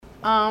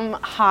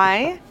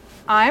Hi,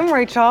 I'm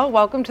Rachel.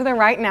 Welcome to the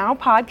Right Now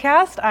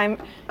podcast. I'm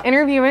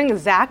interviewing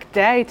Zach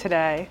Day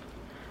today.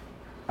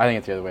 I think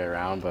it's the other way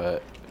around,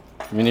 but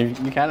I mean,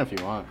 you can if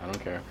you want. I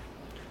don't care.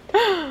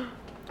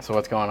 So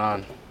what's going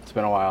on? It's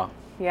been a while.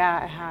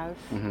 Yeah, it has.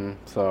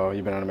 So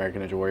you've been on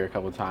American Ninja Warrior a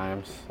couple of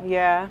times.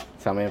 Yeah.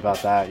 Tell me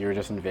about that. You were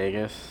just in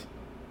Vegas.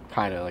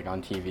 Kind of like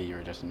on TV, you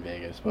were just in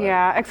Vegas. But...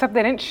 Yeah, except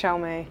they didn't show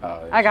me.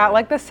 Oh, I got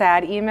like the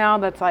sad email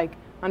that's like,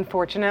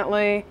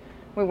 unfortunately,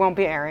 we won't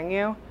be airing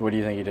you. What do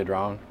you think you did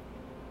wrong?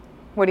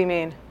 What do you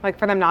mean? Like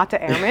for them not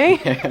to air me?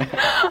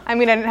 I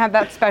mean, I didn't have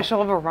that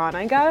special of a run,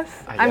 I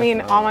guess. I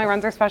mean, all my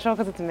runs are special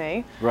because it's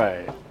me.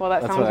 Right. Well,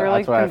 that sounds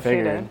really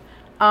conceited.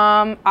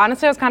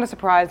 Honestly, I was kind of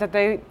surprised that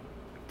they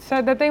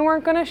said that they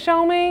weren't going to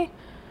show me.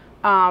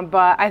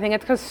 But I think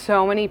it's because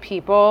so many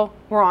people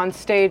were on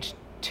stage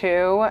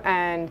 2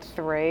 and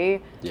 3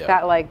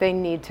 that like they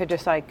need to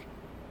just like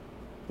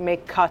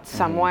make cuts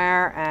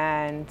somewhere.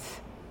 And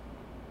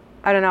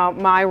I don't know,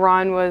 my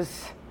run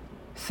was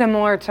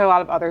similar to a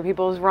lot of other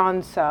people's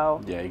runs,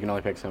 so yeah, you can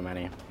only pick so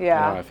many. Yeah.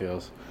 I know how it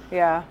feels.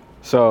 Yeah.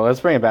 So let's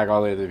bring it back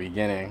all the way to the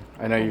beginning.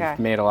 I know you've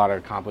made a lot of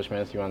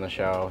accomplishments. You were on the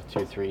show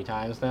 3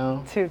 times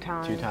now. 2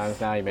 times. 2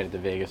 times now. You made it to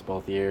Vegas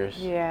both years.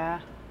 Yeah.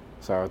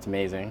 So it's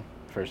amazing,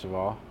 first of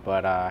all.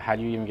 But how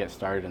do you even get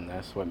started in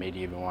this? What made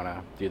you even want to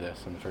do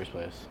this in the first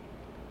place?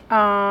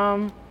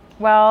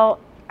 Well,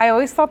 I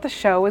always thought the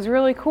show was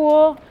really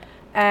cool,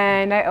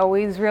 and I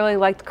always really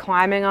liked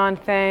climbing on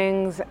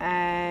things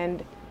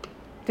and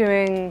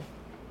doing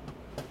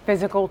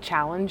physical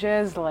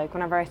challenges. Like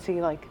whenever I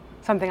see like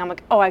something, I'm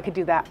like, oh, I could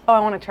do that. Oh, I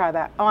want to try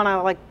that. I want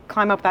to like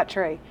climb up that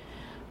tree.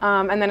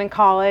 And then in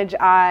college,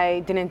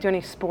 I didn't do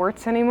any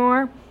sports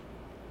anymore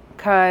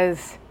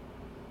because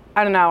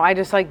I don't know. I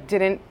just like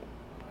didn't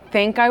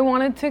think I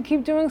wanted to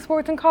keep doing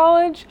sports in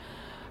college.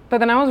 But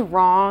then I was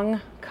wrong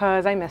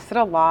because I missed it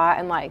a lot,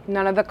 and like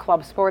none of the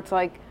club sports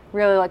like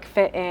really like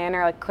fit in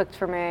or like clicked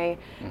for me.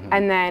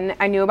 And then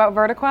I knew about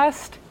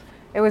VertiQuest.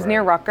 It was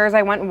near Rutgers.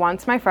 I went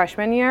once my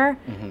freshman year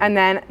and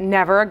then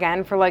never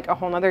again for like a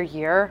whole nother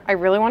year. I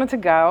really wanted to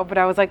go, but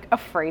I was like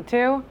afraid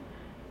to.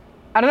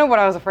 I don't know what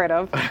I was afraid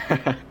of.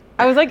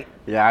 I was like...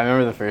 Yeah, I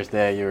remember the first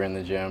day you were in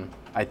the gym.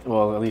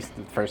 Well, at least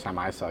the first time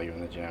I saw you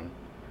in the gym.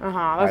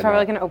 That was probably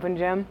like an open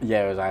gym.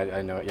 Yeah, it was.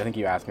 I know. I think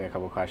you asked me a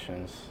couple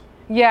questions.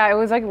 Yeah, it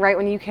was like right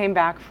when you came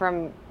back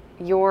from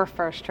your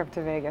first trip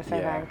to Vegas,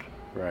 I think.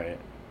 Right.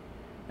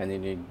 And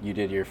then you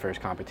did your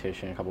first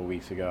competition a couple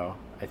weeks ago.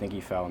 I think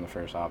you fell in the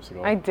first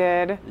obstacle. I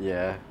did.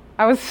 Yeah.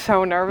 I was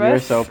so nervous. You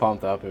were so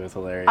pumped up. It was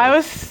hilarious. I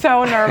was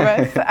so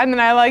nervous. And then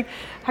I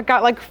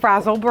got like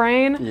frazzle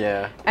brain.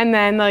 Yeah. And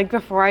then like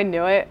before I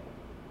knew it,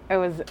 it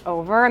was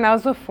over. And that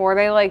was before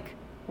they like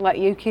let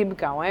you keep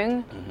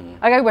going.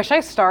 Like I wish I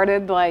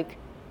started like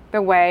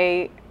the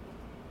way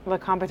the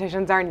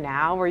competitions are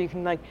now, where you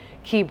can like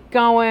keep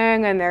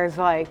going and there's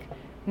like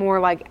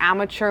more like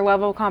amateur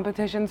level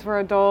competitions for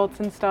adults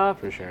and stuff.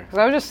 For sure. Because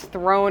I was just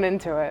thrown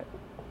into it.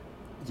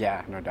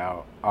 Yeah, no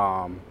doubt.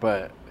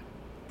 But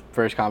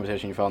first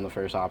competition, you fell in the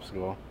first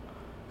obstacle.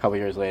 A couple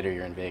years later,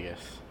 you're in Vegas.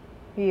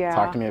 Yeah.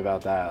 Talk to me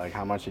about that. Like,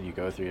 how much did you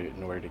go through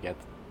in order to get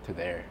to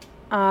there?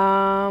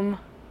 A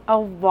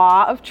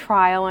lot of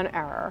trial and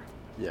error.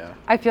 Yeah.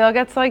 I feel like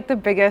that's like the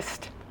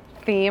biggest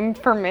theme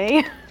for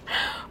me,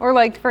 or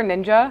like for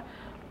Ninja,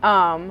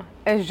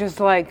 is just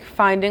like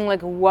finding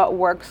like what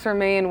works for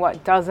me and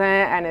what doesn't,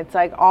 and it's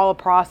like all a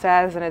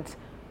process, and it's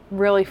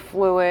really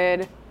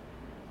fluid.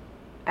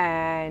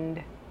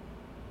 And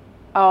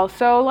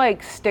also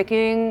like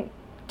sticking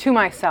to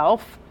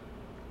myself.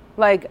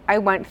 Like I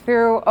went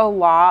through a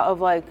lot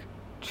of like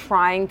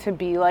trying to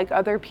be like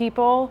other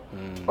people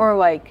or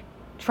like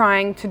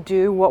trying to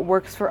do what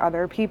works for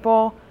other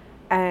people.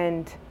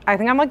 And I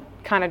think I'm like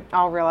kind of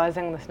all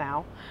realizing this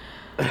now.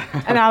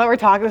 And now that we're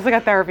talking, it's like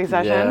a therapy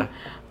session.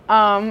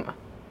 Yeah.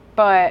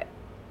 But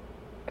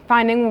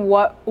finding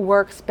what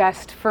works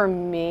best for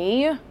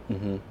me,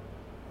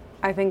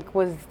 I think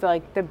was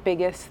like the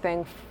biggest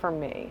thing for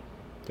me.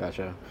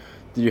 Gotcha.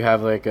 Do you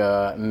have like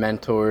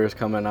mentors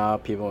coming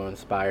up, people who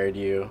inspired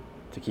you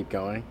to keep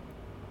going?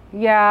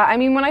 Yeah, I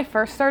mean, when I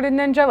first started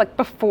Ninja, like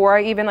before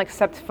I even like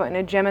stepped foot in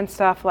a gym and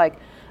stuff, like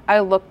I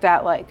looked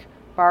at like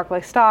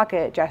Barclay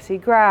Stockett, Jessie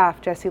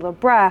Graff, Jessie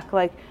LeBrecq,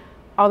 like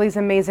all these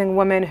amazing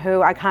women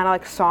who I kind of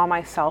like saw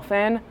myself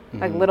in,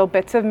 like little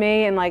bits of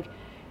me and like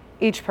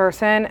each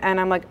person. And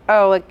I'm like,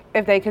 oh, like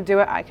if they could do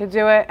it, I could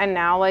do it. And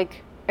now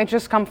like it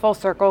just come full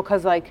circle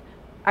because like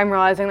I'm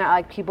realizing that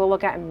like people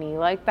look at me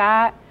like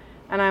that.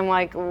 And I'm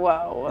like,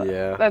 whoa,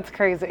 that's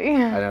crazy.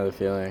 I know the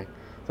feeling.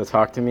 So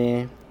talk to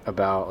me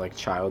about like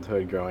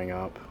childhood growing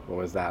up. What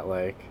was that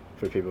like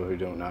for people who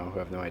don't know, who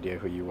have no idea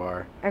who you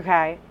are?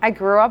 Okay. I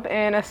grew up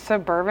in a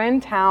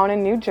suburban town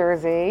in New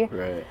Jersey.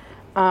 Right.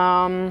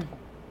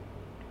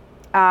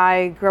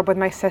 I grew up with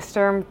my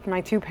sister,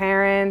 my 2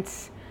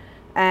 parents,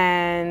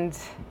 and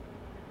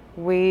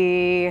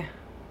we,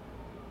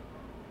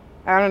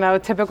 I don't know,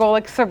 typical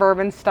like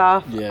suburban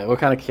stuff. Yeah. What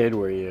kind of kid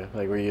were you?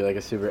 Like, were you like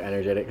a super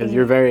energetic? Because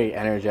you're very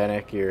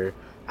energetic. You're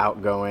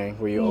outgoing?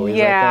 Were you always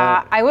Yeah,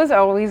 like that? I was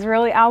always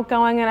really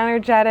outgoing and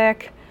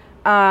energetic.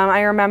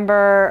 I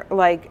remember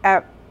like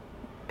at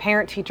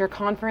parent-teacher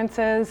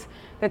conferences,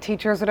 the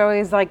teachers would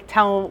always like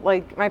tell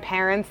like my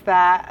parents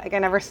that like I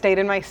never stayed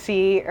in my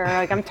seat or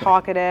like I'm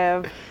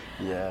talkative.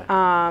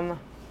 Yeah.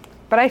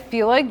 But I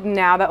feel like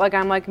now that like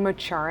I'm like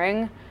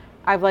maturing,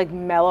 I've like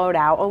mellowed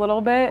out a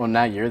little bit. Well,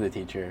 now you're the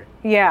teacher.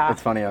 Yeah.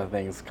 It's funny how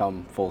things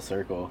come full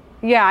circle.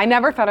 Yeah, I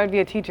never thought I'd be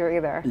a teacher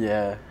either.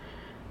 Yeah.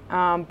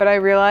 But I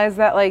realized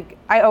that like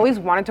I always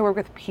wanted to work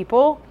with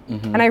people,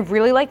 and I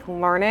really like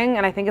learning,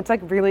 and I think it's like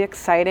really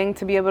exciting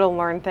to be able to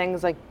learn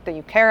things like that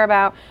you care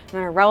about and that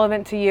are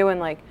relevant to you, and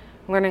like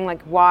learning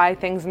like why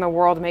things in the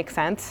world make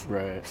sense.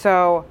 Right.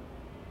 So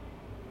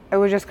it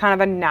was just kind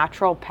of a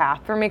natural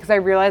path for me because I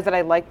realized that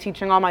I liked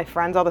teaching all my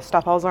friends all the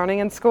stuff I was learning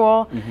in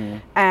school,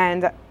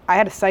 and I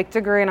had a psych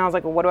degree, and I was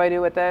like, well, what do I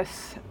do with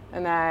this?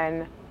 And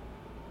then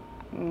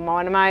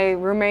one of my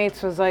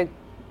roommates was like,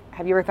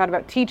 have you ever thought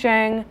about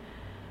teaching?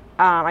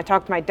 I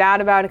talked to my dad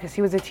about it because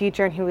he was a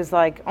teacher, and he was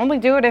like, only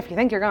do it if you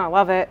think you're gonna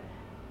love it.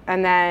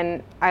 And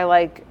then I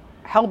like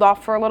held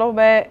off for a little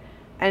bit,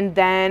 and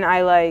then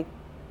I like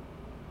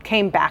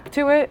came back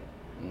to it.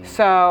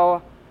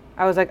 So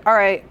I was like, all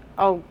right,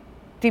 I'll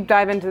deep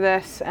dive into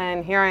this,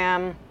 and here I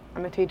am.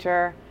 I'm a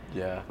teacher.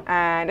 Yeah.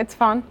 And it's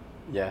fun.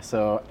 Yeah.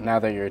 So now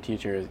that you're a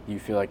teacher, you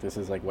feel like this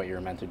is like what you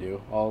were meant to do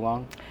all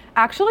along?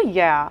 Actually,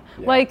 yeah.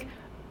 Like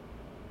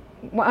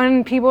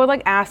when people would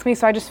like ask me,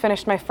 so I just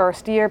finished my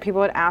first year,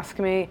 people would ask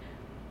me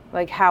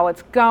like how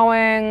it's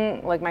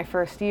going, like my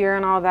first year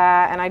and all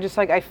that, and I just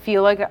like I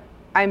feel like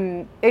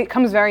it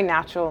comes very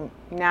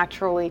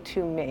naturally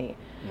to me,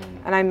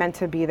 and I'm meant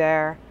to be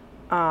there.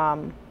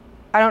 I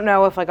don't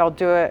know if like I'll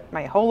do it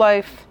my whole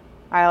life.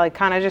 I like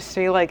kind of just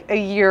see like a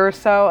year or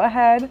so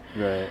ahead.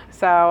 Right.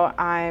 So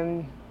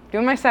I'm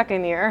doing my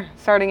second year,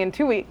 starting in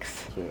 2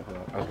 weeks. Wait, hold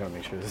on. I was gonna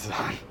make sure this is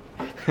on.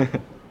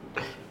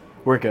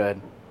 We're good.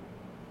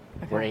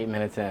 Okay. We're 8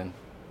 minutes in,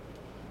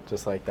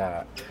 just like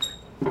that.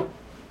 All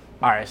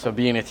right. So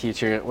being a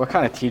teacher, what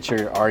kind of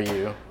teacher are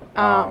you?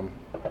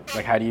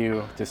 Like, how do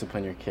you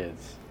discipline your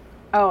kids?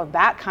 Oh,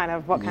 that kind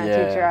of what kind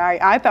of teacher?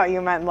 I thought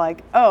you meant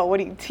like, oh, what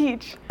do you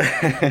teach?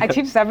 I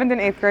teach 7th and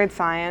 8th grade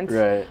science.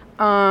 Right.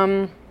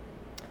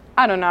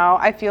 I don't know.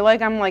 I feel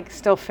like I'm like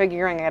still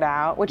figuring it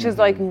out, which is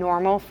like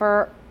normal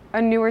for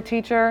a newer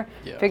teacher,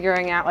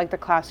 figuring out like the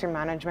classroom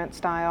management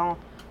style.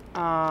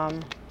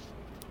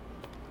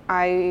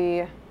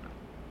 I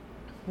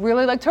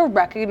really like to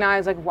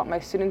recognize like what my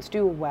students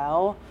do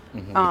well,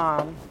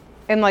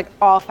 in like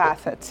all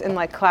facets, in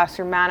like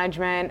classroom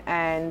management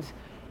and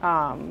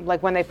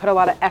like when they put a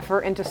lot of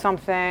effort into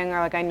something, or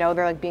like I know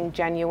they're like being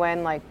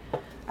genuine. Like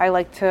I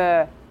like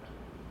to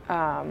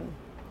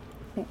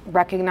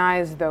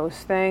recognize those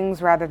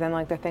things rather than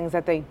like the things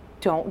that they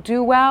don't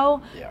do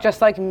well. Just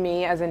like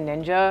me as a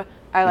ninja,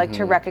 I like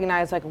to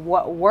recognize like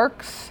what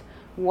works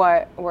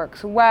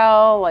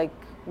well, like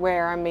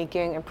where I'm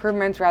making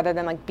improvements, rather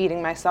than like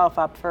beating myself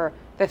up for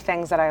the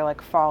things that I like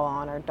fall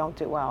on or don't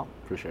do well.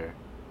 For sure.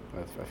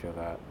 I feel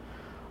that.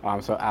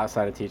 So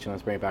outside of teaching,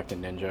 let's bring it back to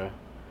ninja.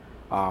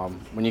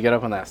 When you get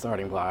up on that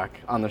starting block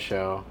on the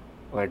show,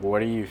 like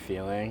what are you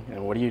feeling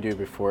and what do you do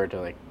before to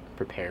like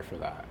prepare for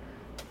that?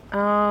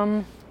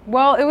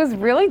 Well, it was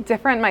really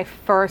different my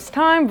first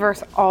time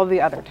versus all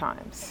the other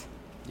times.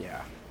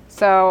 Yeah.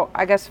 So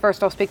I guess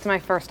first I'll speak to my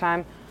first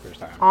time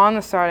on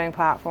the starting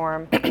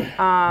platform.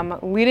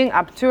 Leading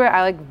up to it,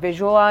 I like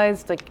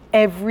visualized like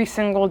every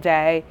single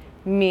day,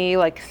 me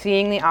like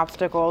seeing the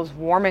obstacles,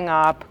 warming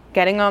up,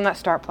 getting on that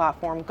start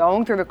platform,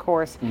 going through the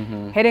course,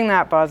 hitting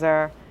that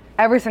buzzer.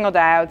 Every single day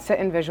I would sit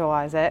and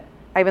visualize it.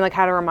 I even like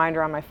had a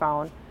reminder on my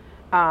phone.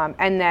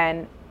 And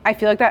then I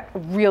feel like that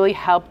really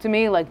helped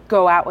me like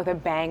go out with a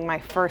bang my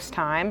first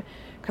time,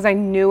 because I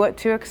knew what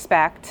to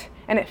expect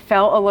and it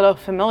felt a little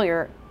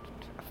familiar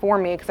for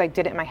me because I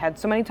did it in my head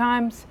so many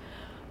times.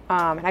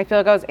 And I feel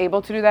like I was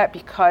able to do that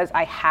because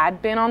I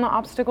had been on the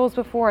obstacles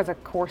before as a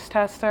course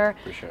tester.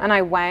 For sure. And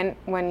I went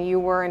when you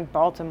were in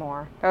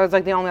Baltimore. That was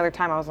like the only other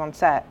time I was on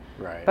set.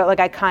 Right. But like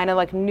I kind of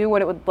like knew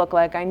what it would look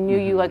like. I knew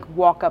you like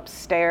walk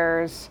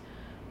upstairs.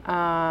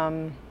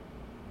 So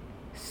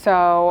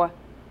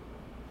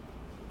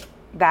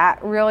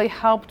that really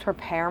helped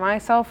prepare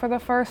myself for the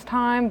first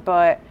time,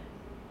 but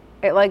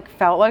it like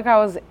felt like I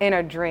was in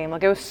a dream.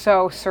 Like it was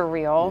so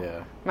surreal.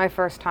 Yeah. My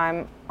first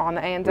time on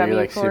the A&W course. Were you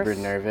like course. super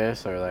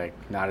nervous or like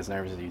not as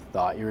nervous as you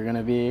thought you were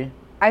gonna be?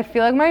 I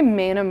feel like my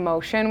main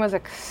emotion was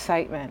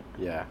excitement.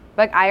 Yeah.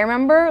 Like I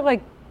remember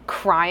like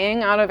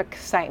crying out of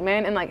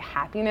excitement and like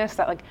happiness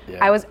that like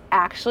I was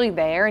actually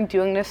there and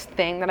doing this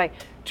thing that I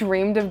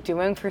dreamed of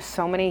doing for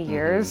so many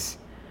years.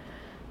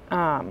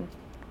 And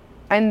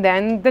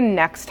then the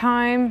next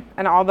time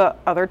and all the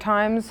other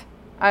times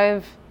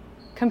I've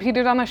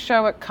competed on the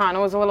show, it kind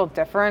of was a little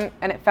different,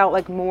 and it felt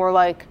like more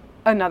like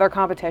another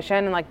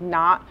competition and like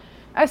not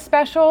as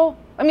special.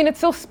 I mean, it's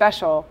still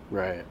special,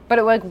 right? But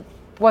it like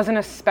wasn't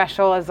as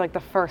special as like the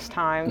first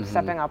time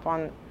stepping up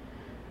on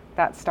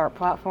that start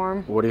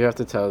platform. What do you have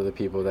to tell the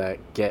people that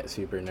get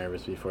super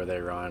nervous before they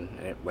run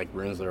and it like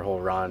ruins their whole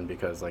run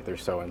because like they're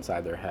so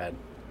inside their head?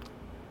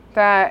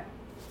 That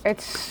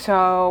it's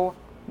so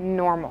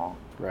normal.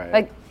 Right.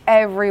 Like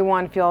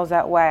everyone feels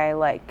that way.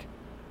 Like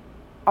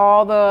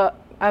all the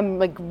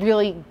like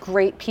really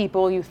great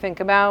people you think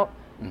about,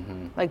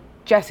 like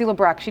Jessie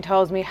LeBrecq, she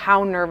tells me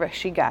how nervous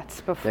she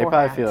gets before. They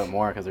probably feel it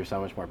more because there's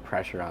so much more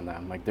pressure on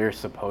them. Like they're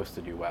supposed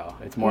to do well.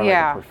 It's more like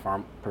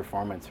a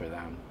performance for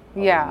them.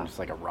 Than just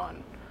like a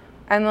run.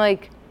 And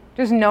like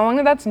just knowing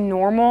that that's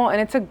normal and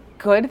it's a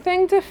good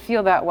thing to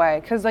feel that way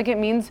because like it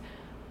means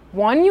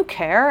one, you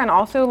care, and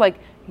also like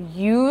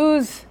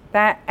use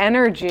that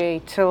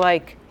energy to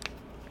like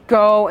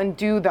go and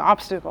do the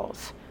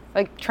obstacles.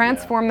 Like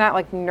transform that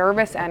like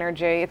nervous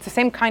energy. It's the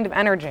same kind of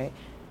energy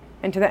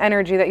into the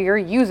energy that you're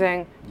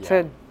using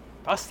to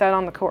bust out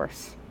on the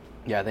course.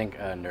 Yeah, I think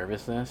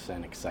nervousness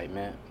and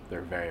excitement,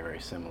 they're very, very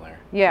similar.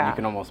 Yeah. You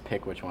can almost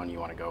pick which one you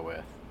want to go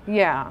with.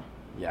 Yeah.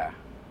 Yeah.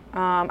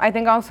 I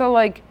think also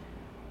like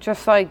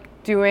just like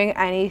doing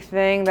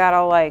anything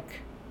that'll like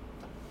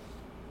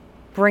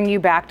bring you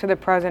back to the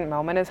present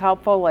moment is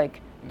helpful.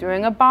 Like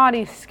doing a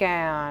body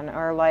scan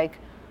or like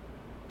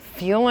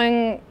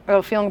feeling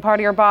a part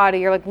of your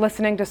body or like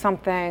listening to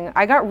something.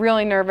 I got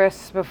really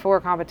nervous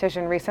before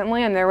competition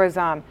recently and there was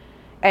an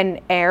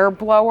air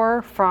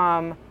blower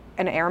from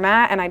an air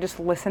mat and I just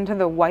listened to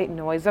the white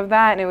noise of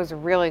that and it was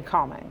really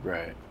calming.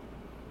 Right.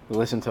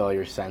 Listen to all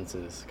your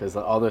senses because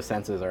all those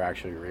senses are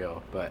actually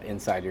real, but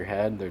inside your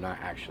head, they're not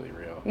actually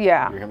real.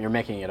 Yeah. You're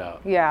making it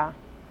up. Yeah.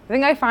 I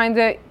think I find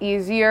it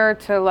easier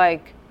to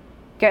like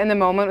get in the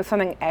moment with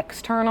something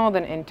external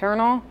than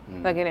internal,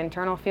 like an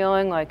internal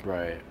feeling. Like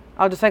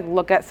I'll just like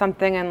look at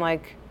something and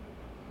like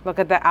look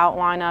at the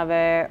outline of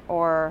it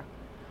or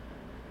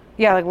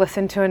like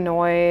listen to a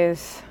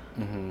noise.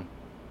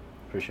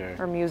 For sure.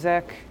 Or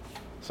music.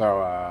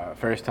 So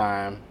first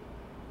time,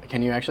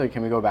 can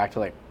we go back to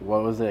like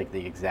what was like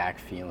the exact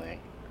feeling?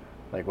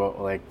 Like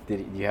what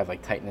did you have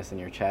like tightness in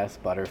your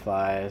chest,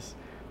 butterflies?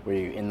 Were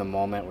you in the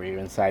moment? Were you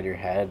inside your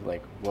head?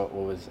 Like what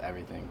was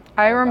everything?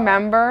 I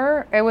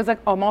remember it was like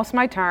almost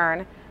my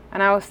turn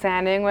and I was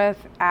standing with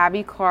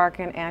Abby Clark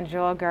and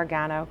Angela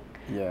Gargano.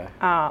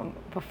 Yeah.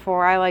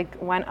 Before I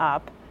like went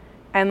up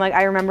and like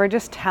I remember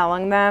just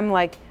telling them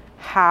like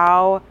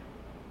how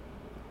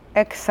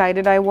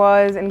excited I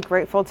was and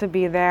grateful to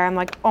be there. I'm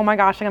like, oh my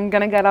gosh, like, I'm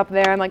gonna get up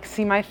there and like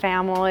see my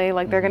family,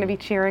 like they're gonna be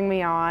cheering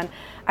me on.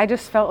 I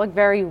just felt like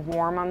very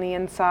warm on the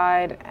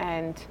inside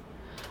and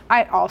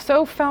I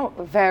also felt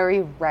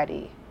very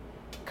ready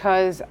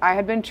because I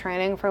had been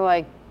training for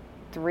like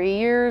 3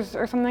 years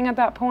or something at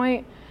that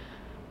point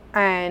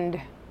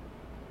and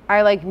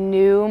I like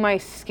knew my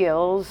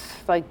skills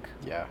like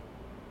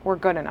were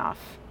good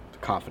enough.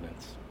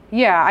 Confidence.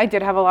 Yeah, I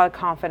did have a lot of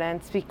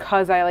confidence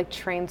because I like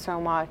trained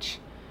so much.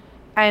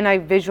 And I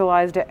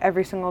visualized it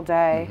every single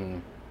day.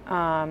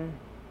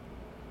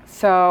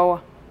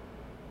 So,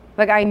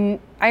 like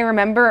I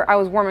remember I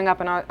was warming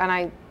up and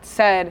I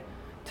said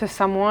to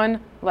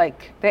someone,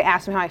 like they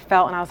asked me how I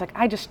felt and I was like,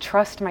 I just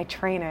trust my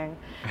training.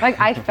 Like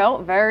I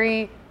felt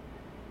very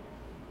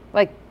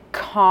like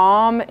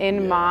calm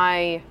in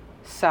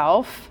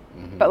myself,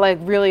 but like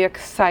really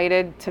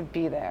excited to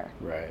be there.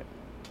 Right.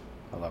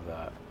 I love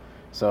that.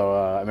 So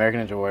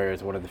American Ninja Warrior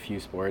is one of the few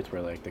sports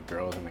where like the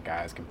girls and the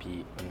guys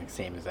compete in the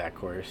same exact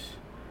course.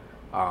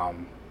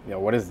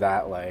 What is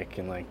that like?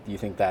 And like, do you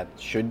think that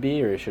should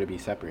be or should it be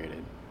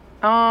separated?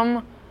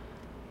 I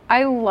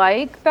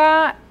like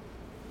that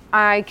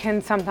I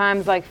can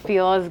sometimes like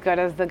feel as good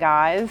as the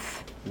guys.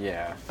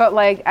 Yeah. But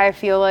like I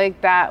feel like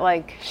that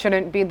like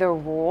shouldn't be the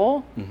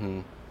rule.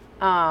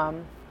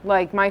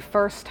 Like my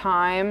first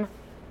time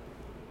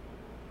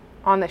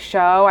on the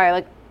show, I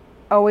like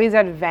always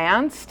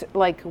advanced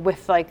like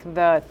with like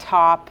the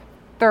top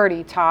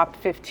 30, top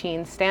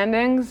 15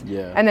 standings.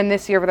 Yeah. And then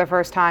this year for the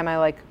first time I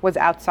like was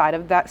outside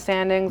of that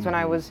standings when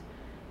I was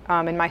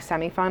in my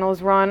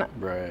semifinals run.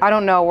 Right. I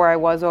don't know where I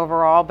was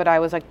overall, but I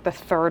was like the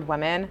third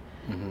woman.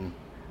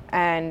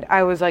 And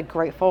I was like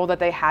grateful that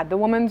they had the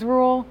women's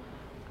rule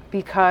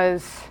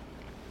because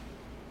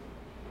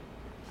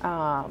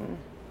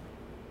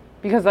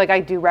like I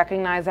do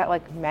recognize that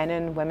like men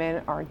and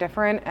women are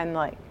different and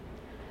like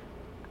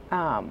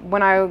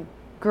when I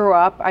grew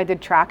up, I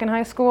did track in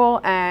high school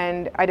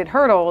and I did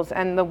hurdles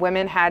and the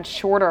women had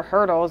shorter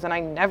hurdles and I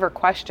never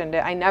questioned it.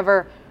 I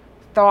never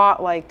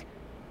thought like,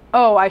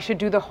 oh, I should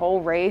do the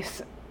whole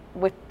race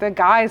with the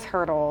guys'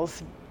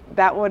 hurdles.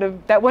 That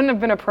wouldn't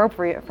have been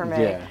appropriate for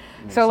me. Yeah,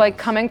 so like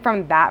coming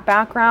from that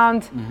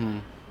background,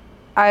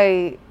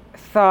 I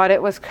thought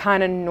it was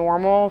kind of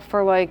normal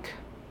for like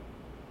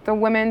the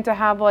women to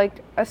have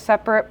like a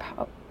separate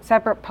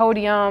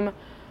podium.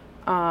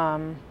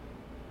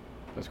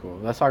 That's cool.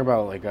 Let's talk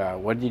about like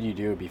what did you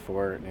do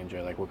before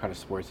Ninja? Like what kind of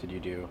sports did you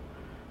do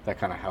that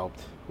kind of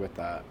helped with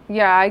that?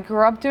 Yeah, I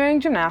grew up doing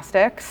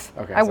gymnastics.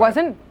 Okay. I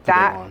wasn't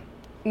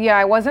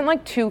I wasn't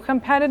like too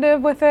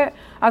competitive with it.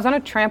 I was on a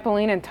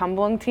trampoline and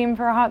tumbling team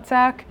for a hot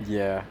sec.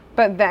 Yeah.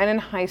 But then in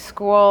high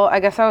school, I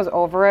guess I was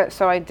over it,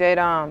 so I did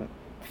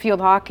field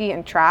hockey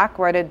and track,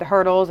 where I did the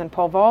hurdles and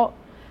pole vault.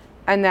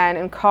 And then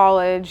in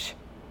college,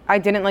 I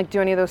didn't like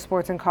do any of those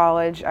sports in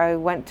college. I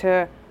went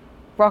to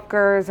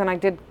Rutgers and I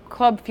did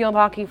club field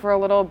hockey for a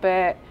little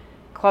bit,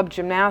 club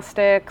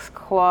gymnastics,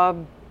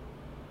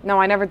 no,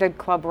 I never did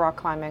club rock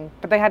climbing,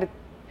 but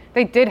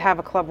they did have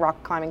a club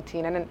rock climbing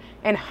team, and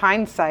in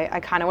hindsight, I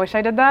kind of wish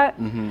I did that.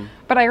 Mm-hmm.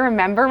 But I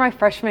remember my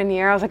freshman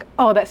year, I was like,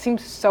 oh, that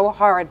seems so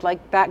hard,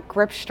 like that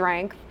grip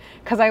strength,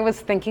 because I was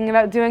thinking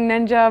about doing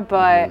ninja,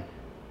 but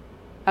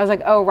I was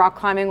like, oh, rock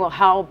climbing will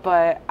help,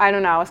 but I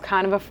don't know, I was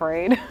kind of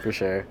afraid. For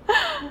sure.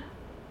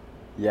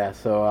 Yeah,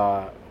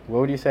 so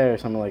what would you say are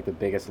some of like the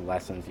biggest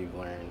lessons you've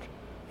learned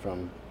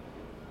from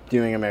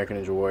doing American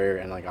Ninja Warrior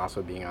and like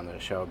also being on the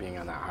show, being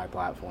on that high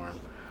platform?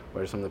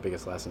 What are some of the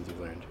biggest lessons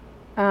you've learned?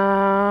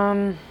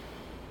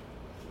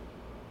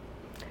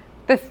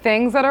 The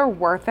things that are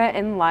worth it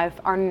in life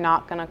are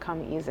not gonna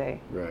come easy.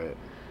 Right.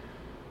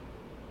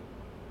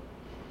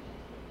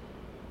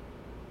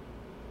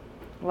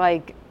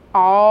 Like,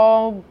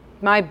 all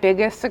my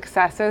biggest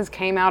successes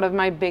came out of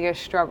my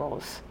biggest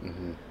struggles.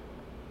 Mm-hmm.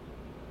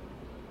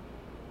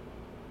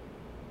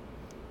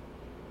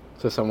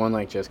 So someone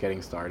like just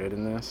getting started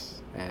in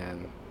this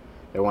and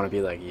they want to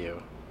be like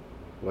you,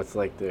 what's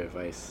like the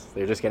advice?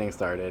 They're just getting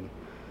started.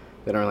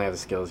 They don't really have the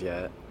skills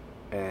yet,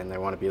 and they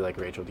want to be like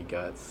Rachel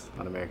Degutz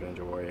on American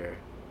Ninja Warrior.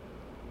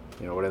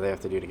 You know, what do they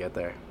have to do to get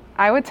there?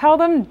 I would tell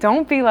them,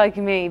 don't be like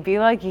me, be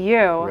like you.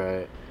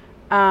 Right.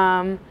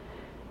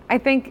 I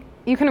think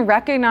you can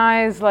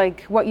recognize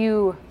like what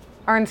you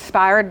are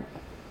inspired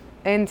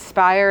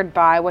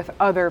by with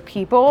other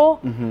people,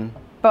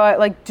 but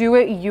like do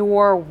it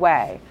your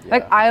way. Yeah.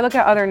 Like I look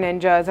at other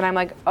ninjas and I'm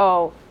like,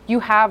 oh, you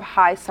have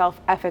high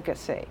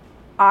self-efficacy.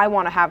 I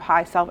want to have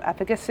high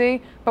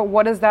self-efficacy, but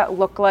what does that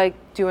look like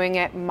doing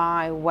it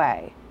my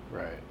way?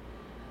 Right.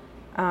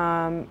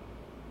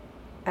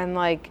 And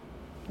like,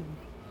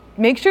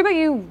 make sure that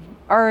you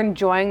are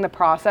enjoying the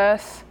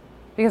process,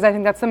 because I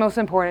think that's the most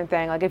important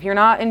thing. Like if you're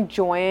not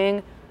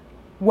enjoying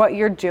what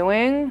you're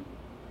doing,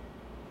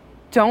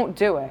 don't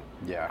do it.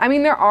 Yeah. I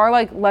mean, there are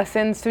like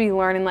lessons to be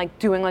learned in like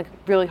doing like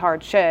really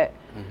hard shit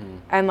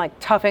and like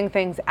toughing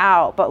things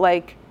out, but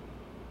like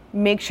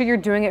make sure you're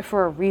doing it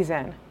for a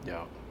reason.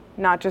 Yeah.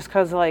 Not just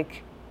because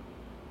like,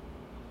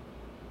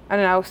 I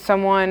don't know,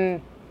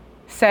 someone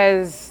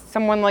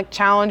like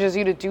challenges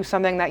you to do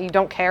something that you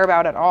don't care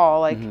about at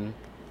all. Like,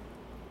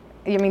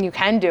 I mean, you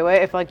can do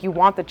it if like you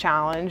want the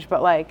challenge,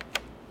 but like,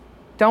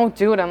 don't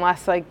do it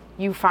unless like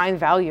you find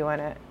value in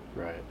it.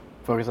 Right.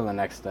 Focus on the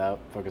next step,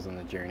 focus on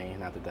the journey,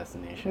 not the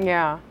destination.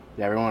 Yeah.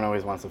 Yeah, everyone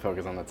always wants to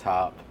focus on the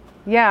top.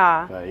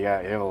 Yeah. But you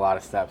have a lot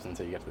of steps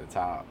until you get to the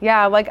top.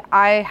 Yeah, like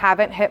I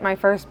haven't hit my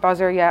first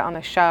buzzer yet on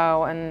the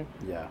show, and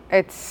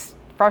it's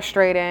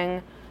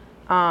frustrating.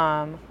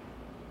 And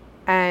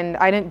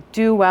I didn't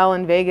do well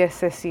in Vegas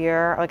this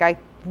year. Like I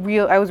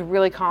was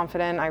really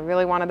confident. I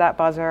really wanted that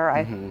buzzer.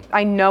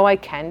 I know I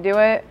can do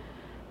it.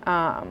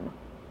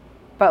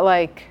 But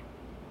like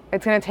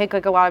it's gonna take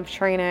like a lot of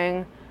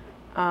training.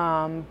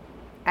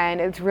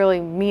 And it's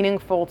really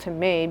meaningful to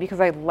me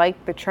because I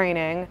like the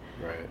training.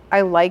 Right.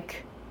 I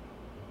like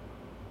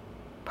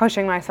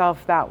pushing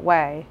myself that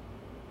way.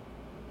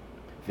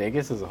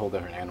 Vegas is a whole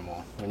different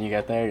animal. When you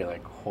get there, you're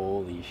like,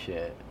 holy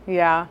shit.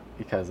 Yeah.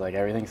 Because like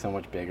everything's so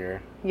much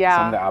bigger. Yeah.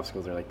 Some of the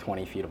obstacles are like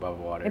 20 feet above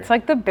water. It's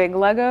like the big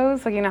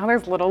Legos. Like, you know how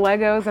there's little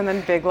Legos and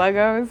then big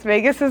Legos?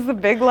 Vegas is the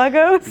big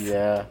Legos.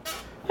 Yeah.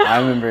 I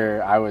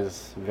remember I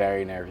was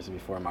very nervous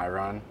before my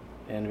run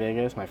in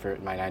Vegas, my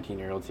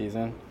 19-year-old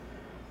season.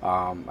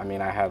 I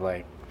mean, I had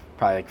like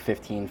probably like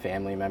 15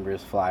 family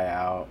members fly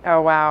out.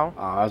 Oh, wow.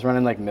 I was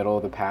running like middle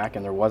of the pack,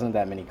 and there wasn't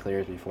that many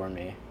clears before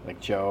me. Like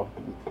Joe,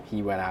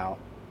 he went out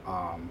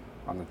on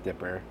the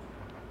dipper.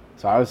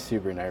 So I was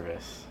super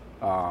nervous.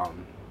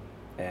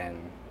 And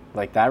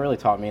like that really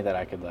taught me that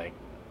I could like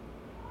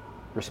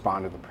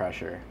respond to the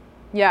pressure.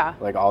 Yeah.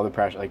 Like all the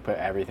pressure, like put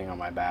everything on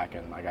my back,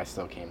 and like I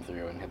still came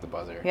through and hit the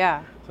buzzer.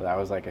 Yeah. So that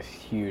was like a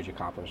huge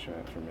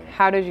accomplishment for me.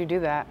 How did you do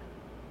that?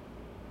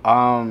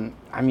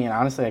 I mean,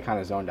 honestly, I kind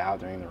of zoned out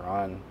during the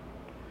run,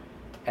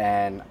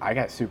 and I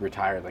got super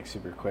tired like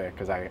super quick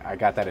because I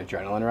got that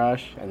adrenaline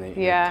rush, and the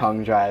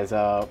tongue dries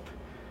up,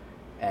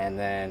 and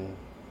then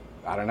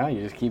I don't know,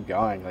 you just keep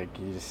going. Like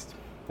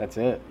that's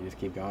it. You just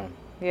keep going.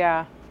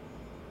 Yeah.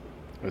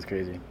 It was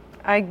crazy.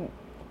 I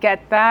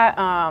get that.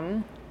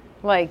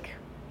 Like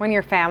when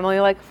your family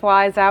like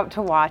flies out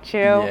to watch you.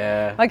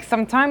 Yeah. Like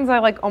sometimes I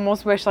like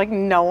almost wish like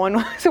no one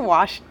was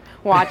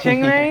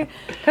watching me,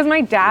 because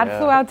my dad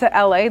flew out to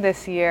LA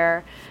this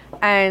year,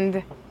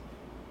 and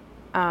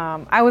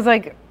I was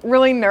like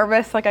really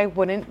nervous, like I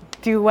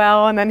wouldn't do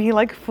well, and then he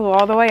like flew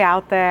all the way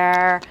out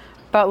there.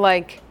 But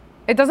like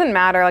it doesn't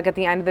matter, like at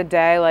the end of the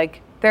day,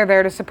 like they're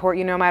there to support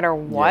you no matter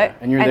what. Yeah.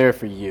 And you're there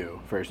for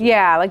you first.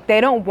 Yeah, like they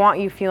don't want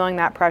you feeling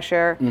that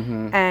pressure,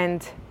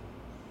 and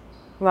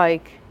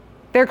like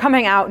they're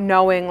coming out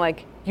knowing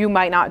like you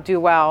might not do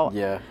well.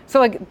 Yeah. So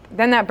like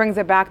then that brings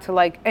it back to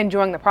like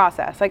enjoying the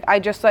process. Like I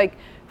just like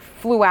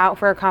flew out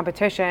for a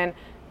competition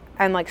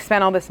and like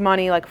spent all this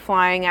money like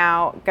flying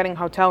out, getting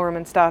hotel room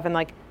and stuff, and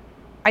like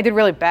I did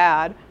really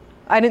bad.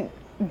 I didn't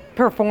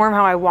perform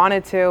how I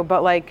wanted to,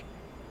 but like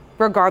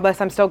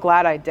regardless, I'm still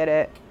glad I did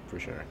it. For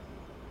sure.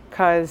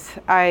 Because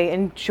I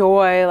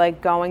enjoy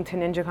like going to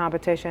ninja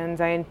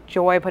competitions. I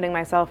enjoy putting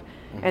myself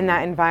in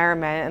that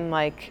environment and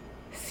like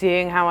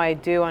seeing how I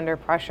do under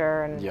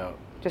pressure and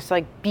just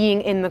like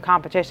being in the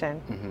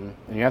competition.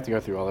 And you have to go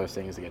through all those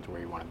things to get to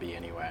where you want to be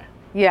anyway.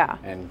 Yeah.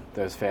 And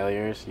those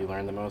failures, you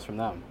learn the most from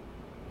them.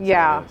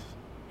 Yeah.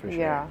 For sure.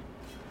 Yeah.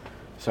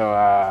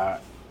 So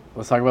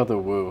let's talk about the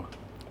woo.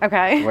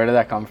 Okay. Where did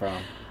that come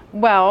from?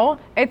 Well,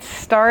 it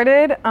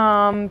started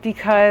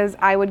because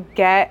I would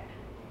get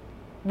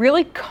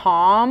really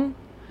calm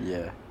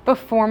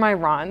before my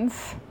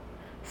runs.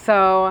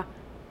 So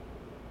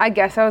I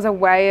guess that was a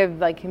way of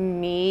like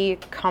me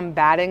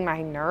combating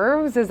my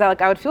nerves, is that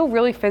like I would feel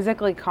really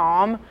physically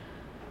calm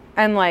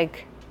and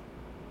like,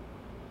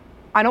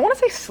 I don't want to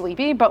say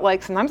sleepy, but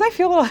like sometimes I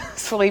feel a little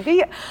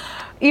sleepy,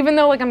 even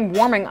though like I'm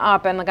warming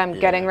up and like I'm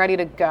getting ready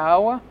to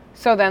go.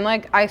 So then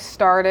like I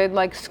started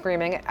like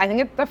screaming. I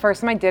think the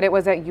first time I did it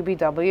was at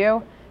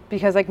UBW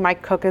because like my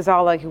cook is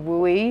all like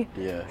wooey.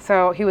 Yeah.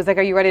 So he was like,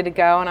 "Are you ready to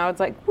go?" And I was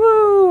like,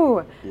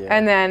 "Woo!" Yeah.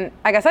 And then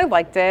I guess I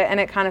liked it and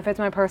it kind of fits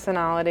my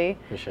personality.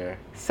 For sure.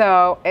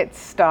 So it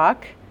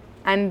stuck.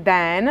 And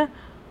then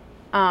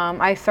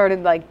I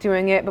started like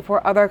doing it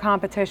before other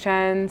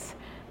competitions,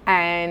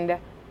 and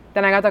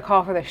then I got the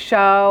call for the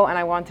show and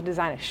I wanted to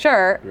design a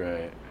shirt.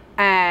 Right.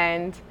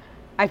 And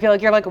I feel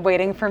like you're like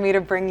waiting for me to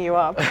bring you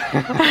up.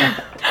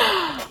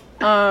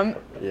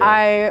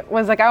 I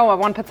was like, oh, I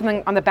want to put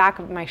something on the back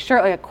of my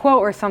shirt, like a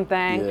quote or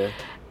something. Yeah.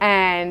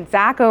 And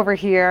Zach over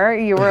here,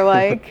 you were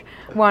like,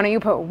 why don't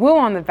you put woo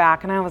on the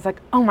back? And I was like,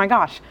 oh my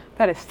gosh,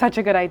 that is such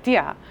a good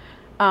idea.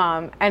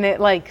 And it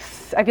like,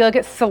 I feel like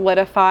it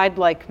solidified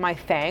like my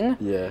thing.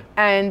 Yeah.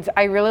 And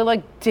I really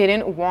like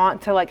didn't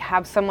want to like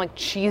have some like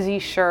cheesy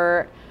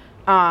shirt,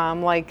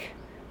 like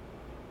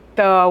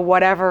the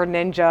whatever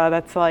ninja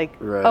that's like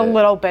a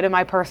little bit of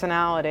my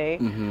personality.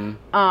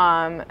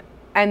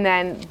 And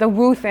then the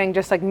woo thing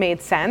just like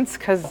made sense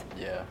because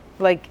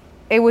like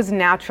it was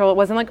natural. It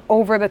wasn't like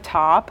over the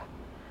top.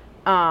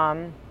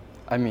 I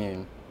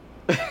mean,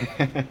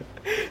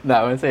 no,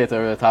 I wouldn't say it's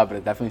over the top, but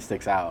it definitely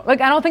sticks out.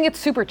 Like I don't think it's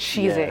super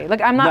cheesy.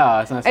 Like I'm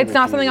not. No, it's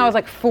not something I was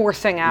like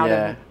forcing out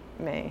of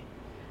me.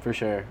 For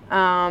sure.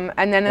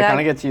 And then it kind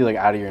of gets you like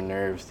out of your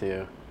nerves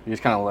too. You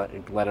just kind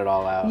of let it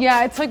all out.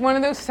 Yeah, it's like one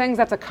of those things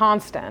that's a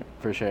constant.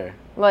 For sure.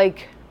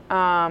 Like,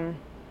 I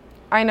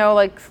know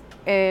like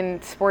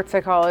in sports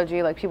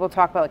psychology, like people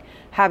talk about like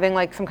having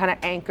like some kind of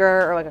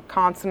anchor or like a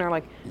constant or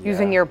like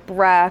using your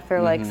breath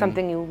or like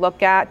something you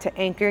look at to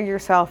anchor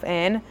yourself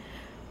in,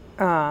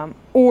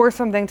 or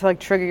something to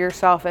like trigger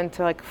yourself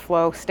into like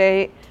flow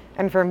state.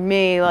 And for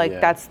me, like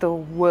that's the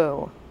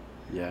woo.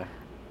 Yeah.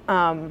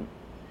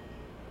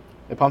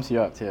 It pumps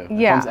you up too. It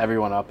pumps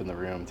everyone up in the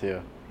room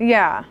too.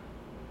 Yeah.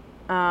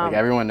 Like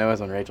everyone knows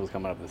when Rachel's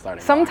coming up the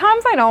starting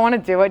Sometimes line. I don't want to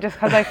do it just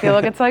because I feel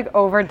like it's like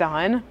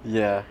overdone.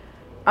 Yeah.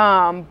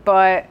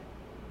 But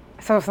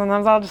so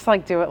sometimes I'll just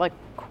like do it like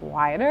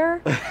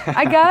quieter,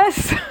 I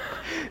guess.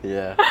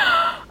 Yeah.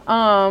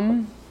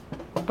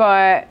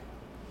 But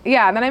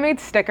yeah, then I made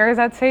stickers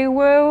that say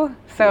woo.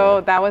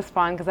 So that was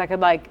fun because I could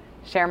like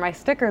share my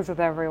stickers with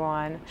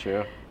everyone.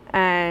 True.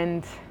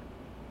 And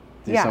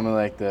do some of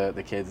like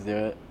the kids do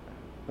it?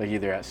 Like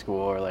either at school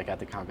or like at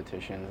the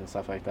competitions and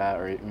stuff like that,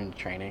 or even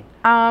training?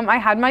 I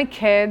had my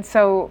kids,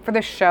 so for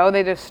the show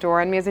they did a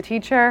story on me as a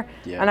teacher,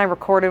 and I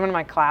recorded one of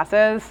my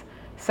classes.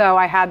 So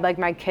I had like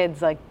my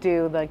kids like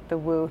do like the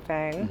woo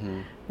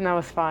thing, and that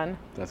was fun.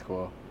 That's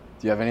cool.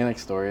 Do you have any like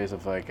stories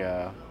of like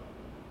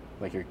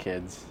your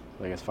kids,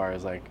 like as far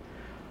as like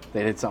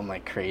they did something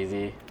like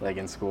crazy like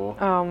in school?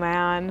 Oh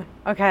man.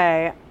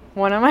 Okay,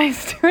 one of my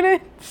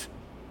students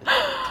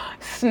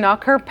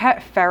snuck her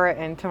pet ferret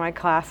into my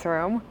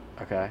classroom.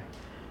 Okay.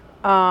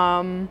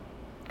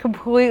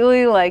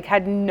 Completely like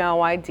had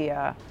no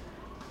idea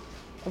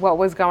what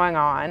was going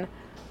on.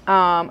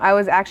 I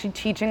was actually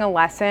teaching a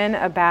lesson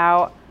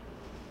about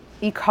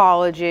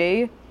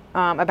ecology,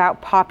 about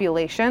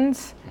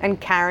populations and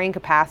carrying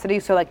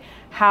capacity. So like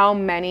how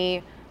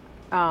many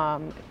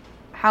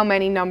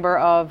number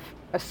of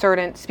a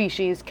certain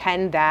species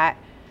can that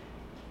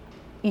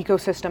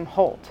ecosystem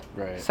hold?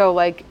 Right. So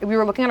like we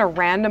were looking at a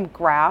random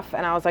graph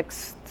and I was like,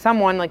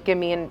 someone like give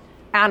me an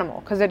animal,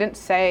 because it didn't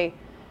say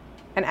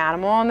an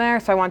animal on there,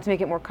 so I wanted to make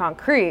it more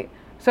concrete.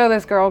 So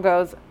this girl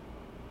goes,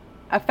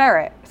 a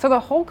ferret. So the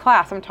whole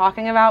class, I'm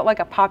talking about like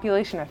a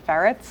population of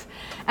ferrets,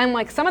 and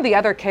like some of the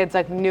other kids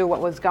like knew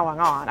what was going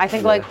on. I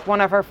think like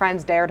one of her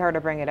friends dared her to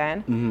bring it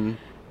in.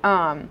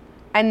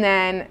 And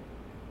then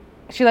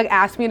she like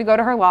asked me to go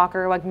to her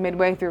locker like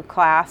midway through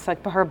class,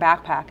 like put her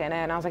backpack in it,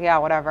 and I was like, yeah,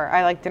 whatever.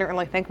 I like didn't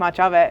really think much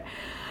of it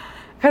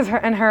because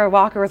her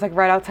locker was like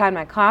right outside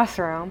my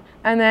classroom.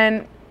 And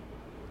then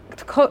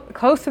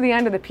close to the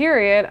end of the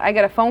period, I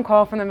get a phone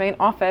call from the main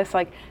office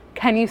like,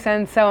 can you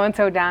send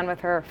so-and-so down with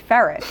her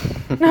ferret?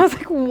 And I was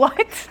like,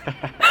 what?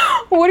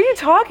 What are you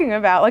talking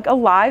about? Like a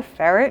live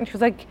ferret? And she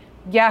was like,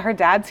 yeah, her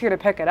dad's here to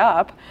pick it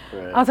up.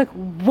 Right. I was like,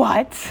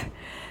 what?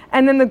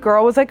 And then the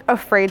girl was like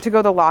afraid to go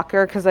to the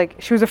locker because like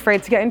she was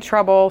afraid to get in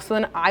trouble. So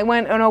then I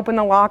went and opened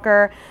the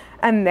locker,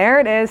 and there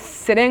it is,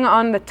 sitting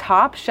on the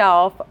top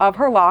shelf of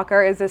her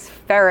locker is this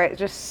ferret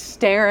just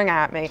staring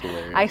at me.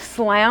 I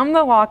slam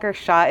the locker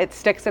shut. It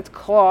sticks its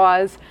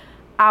claws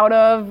out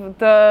of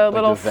the like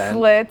little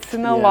slits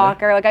in the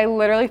locker. Like I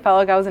literally felt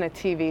like I was in a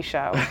TV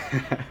show.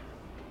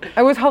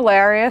 It was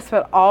hilarious,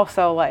 but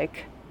also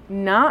like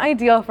not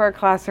ideal for a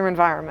classroom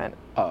environment.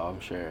 Oh, I'm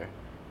sure.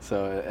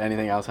 So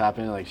anything else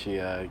happened? Like she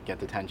get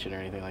detention or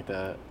anything like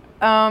that?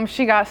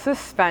 She got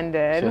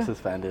suspended. She was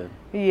suspended.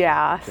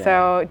 Yeah. Dang.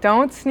 So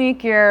don't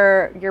sneak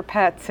your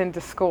pets into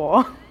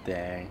school.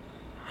 Dang.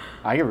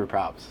 I give her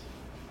props.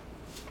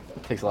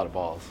 It takes a lot of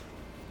balls.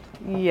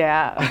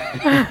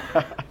 Yeah.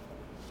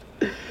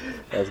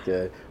 That's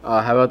good.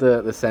 How about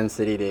the Sen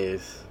City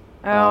days?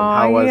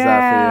 How was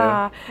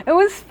that for you? It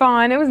was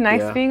fun. It was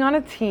nice being on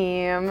a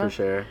team. For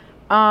sure.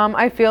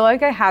 I feel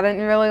like I haven't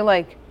really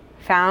like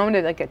found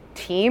a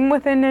team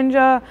within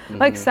Ninja. Mm-hmm.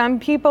 Like some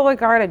people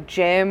like are at a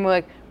gym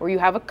like where you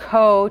have a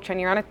coach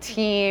and you're on a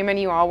team and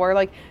you all wear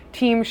like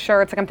team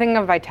shirts. Like I'm thinking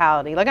of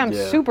Vitality. Like I'm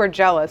super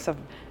jealous of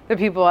the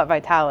people at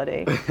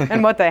Vitality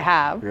and what they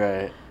have.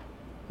 Right.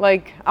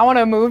 Like I want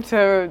to move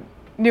to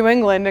New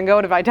England and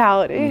go to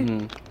Vitality.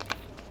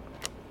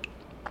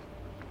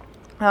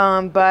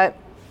 Mm-hmm. But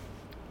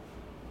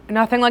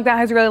nothing like that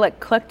has really like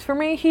clicked for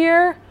me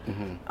here.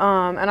 Mm-hmm.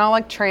 And I'll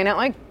like train at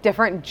like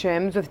different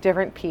gyms with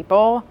different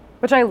people,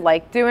 which I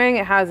like doing.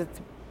 It has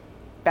its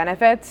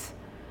benefits.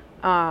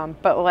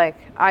 But like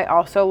I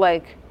also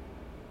like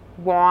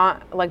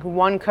want like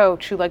one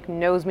coach who like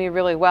knows me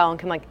really well and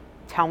can like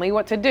tell me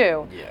what to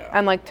do. Yeah.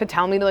 And like to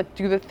tell me to like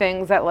do the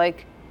things that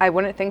like I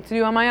wouldn't think to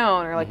do on my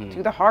own, or like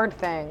do the hard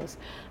things.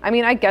 I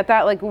mean, I get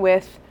that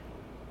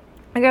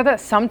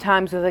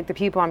sometimes with like the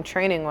people I'm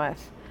training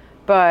with,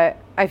 but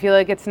I feel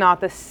like it's not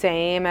the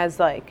same as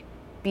like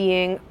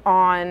being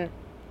on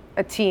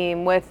a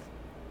team with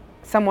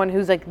someone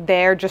who's like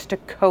there just to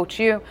coach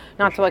you,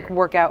 not to like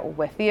work out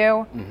with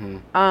you.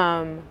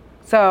 Mm-hmm.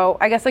 So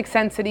I guess like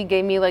Sen City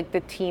gave me like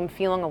the team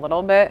feeling a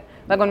little bit.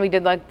 Like when we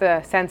did like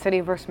the Sen City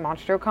versus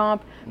Monstro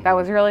comp, that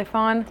was really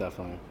fun.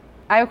 Definitely.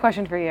 I have a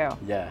question for you.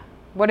 Yeah.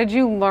 What did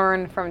you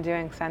learn from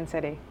doing Sen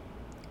City?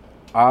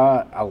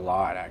 A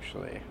lot,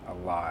 actually. A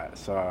lot.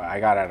 So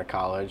I got out of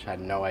college, had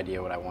no idea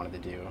what I wanted to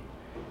do.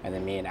 And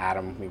then me and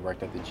Adam, we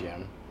worked at the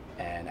gym,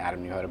 and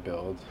Adam knew how to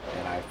build,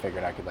 and I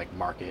figured I could like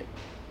market,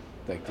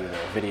 like do the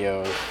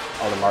videos,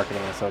 all the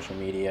marketing and social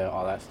media,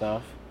 all that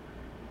stuff.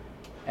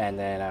 And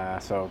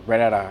then, so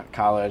right out of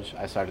college,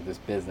 I started this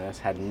business,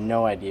 had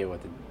no idea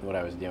what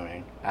I was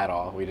doing at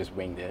all. We just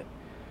winged it.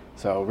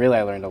 So really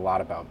I learned a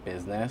lot about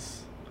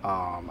business.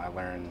 I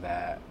learned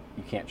that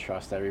you can't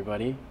trust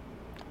everybody.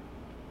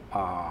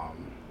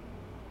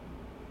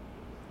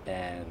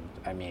 And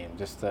I mean,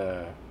 just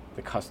the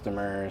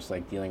customers,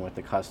 like dealing with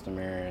the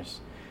customers,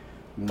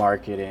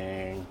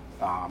 marketing,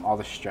 all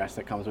the stress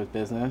that comes with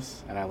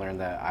business. And I learned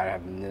that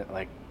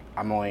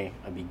I'm only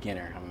a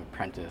beginner, I'm an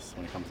apprentice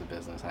when it comes to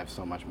business. I have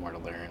so much more to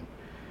learn.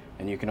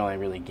 And you can only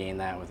really gain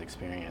that with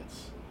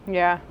experience.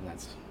 Yeah. And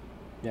that's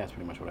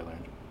pretty much what I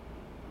learned.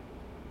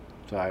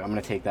 So I'm going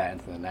to take that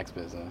into the next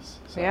business.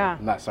 So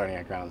I'm not starting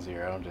at ground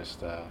zero, I'm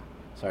just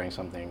starting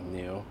something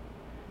new.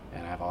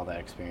 And I have all that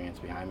experience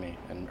behind me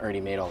and already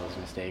made all those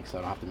mistakes, so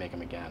I don't have to make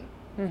them again.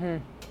 Mm-hmm.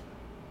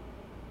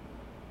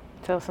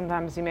 So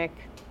sometimes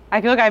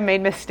I feel like I've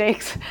made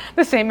mistakes,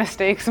 the same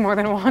mistakes more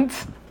than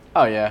once.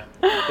 Oh yeah,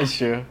 it's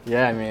true.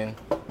 Yeah, I mean,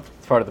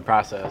 it's part of the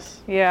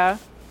process. Yeah.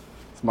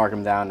 Let's mark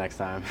them down next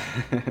time.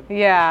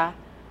 Yeah.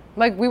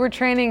 Like we were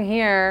training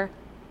here,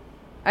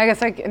 I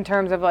guess like in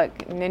terms of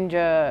like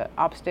ninja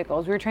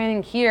obstacles, we were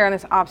training here on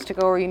this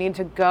obstacle where you need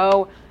to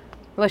go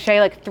lâcher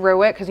like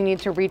through it because you need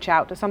to reach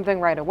out to something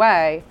right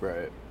away.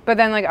 Right. But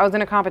then like I was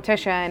in a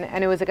competition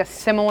and it was like a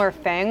similar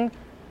thing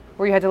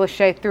where you had to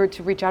lâcher through it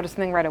to reach out to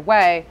something right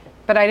away.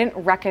 But I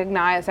didn't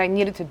recognize I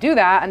needed to do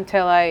that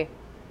until I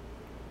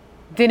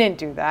didn't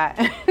do that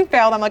and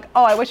failed. I'm like,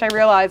 oh, I wish I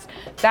realized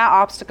that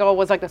obstacle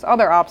was like this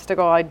other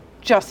obstacle I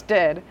just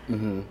did.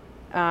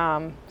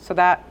 Mm-hmm. So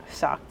that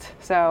sucked.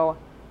 So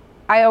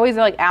I always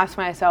like ask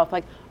myself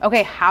like,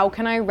 okay, how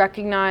can I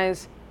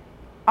recognize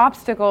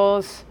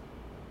obstacles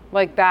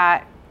like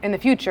that in the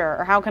future,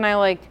 or how can I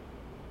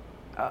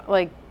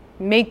like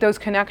make those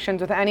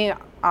connections with any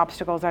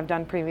obstacles I've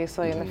done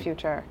previously in the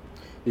future?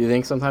 Do you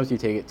think sometimes you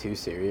take it too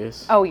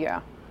serious? Oh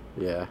yeah.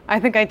 Yeah. I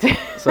think I did.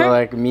 So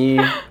like me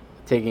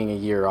taking a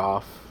year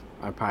off,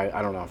 I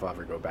don't know if I'll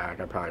ever go back.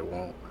 I probably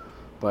won't.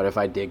 But if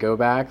I did go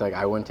back, like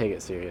I wouldn't take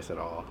it serious at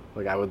all.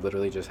 Like I would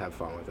literally just have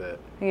fun with it.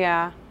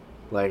 Yeah.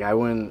 Like I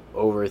wouldn't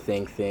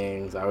overthink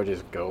things. I would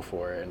just go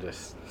for it and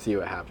just see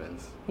what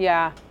happens.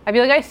 Yeah. I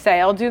feel like I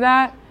say I'll do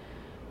that,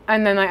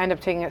 and then I end up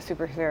taking it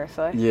super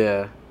seriously.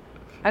 Yeah.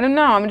 I don't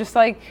know. I'm just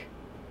like,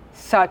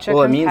 such a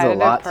Well, it means a competitive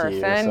lot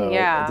person. to you, so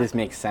Yeah. it just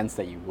makes sense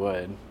that you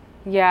would.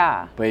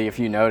 Yeah. But if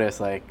you notice,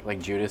 like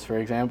Judas, for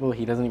example,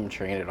 he doesn't even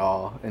train at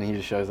all, and he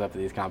just shows up to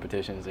these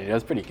competitions, and he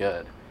does pretty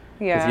good.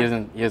 Yeah.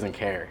 Because he doesn't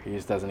care. He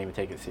just doesn't even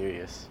take it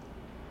serious.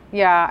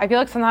 Yeah. I feel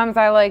like sometimes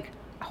I like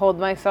hold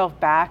myself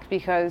back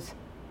because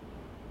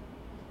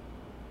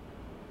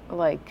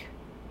like,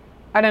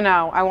 I don't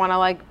know, I want to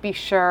like be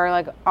sure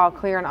like I'll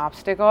clear an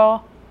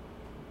obstacle,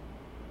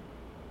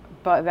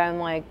 but then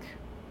like,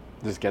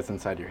 Just gets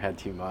inside your head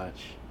too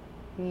much.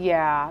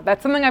 yeah,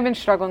 that's something I've been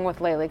struggling with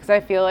lately because I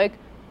feel like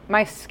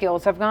my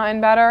skills have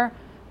gotten better,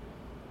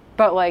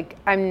 but like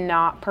I'm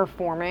not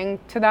performing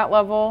to that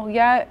level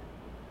yet.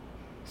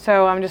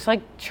 So I'm just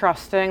like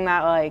trusting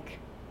that like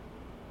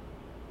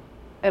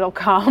it'll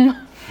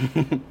come.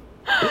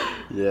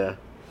 Yeah.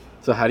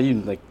 So how do you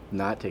like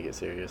not take it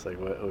serious? Like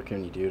what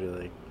can you do to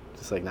like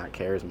just like not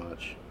care as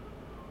much?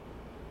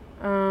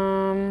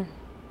 I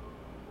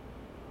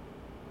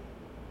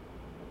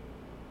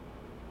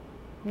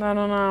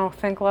don't know.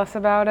 Think less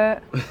about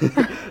it.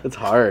 It's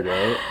hard,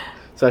 right?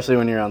 Especially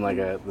when you're on like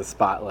the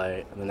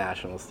spotlight, the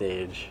national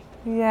stage.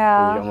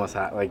 Yeah. You almost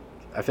like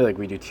I feel like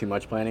we do too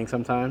much planning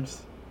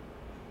sometimes.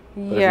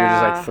 But if you're just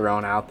Yeah. like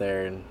thrown out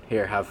there and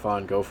here, have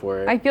fun, go for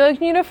it. I feel like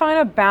you need to find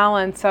a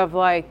balance of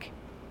like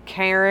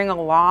caring a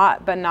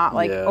lot, but not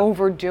like Yeah.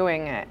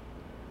 overdoing it.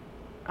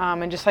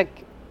 And just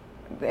like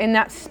in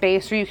that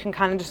space where you can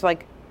kind of just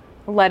like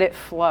let it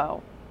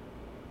flow.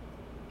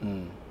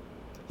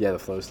 Yeah, the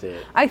flow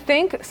state. I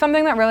think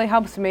something that really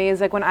helps me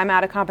is like when I'm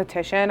at a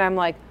competition, I'm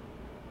like,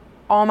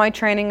 all my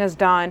training is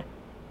done.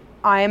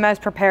 I am as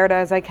prepared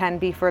as I can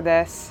be for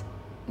this.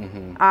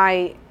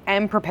 I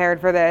am prepared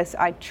for this.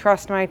 I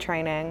trust my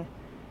training.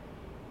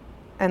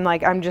 And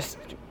like, I'm just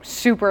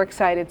super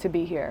excited to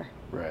be here.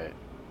 Right.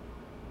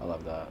 I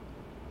love that.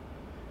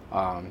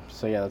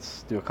 So yeah,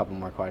 let's do a couple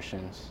more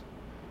questions.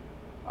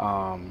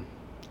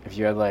 If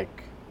you had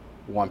like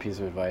one piece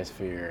of advice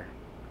for your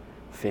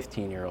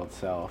 15-year-old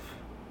self,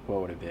 what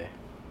would it be?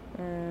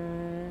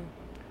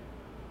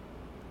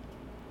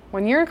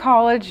 When you're in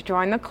college,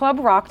 join the club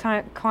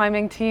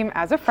climbing team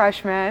as a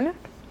freshman.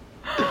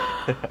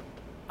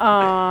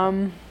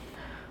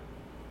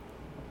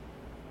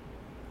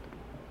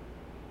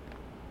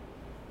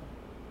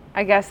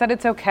 I guess that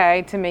it's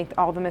okay to make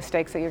all the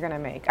mistakes that you're going to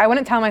make. I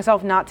wouldn't tell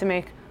myself not to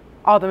make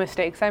all the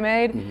mistakes I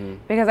made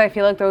because I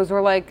feel like those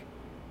were like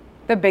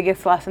the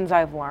biggest lessons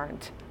I've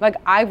learned. Like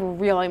I've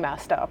really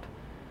messed up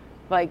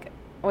like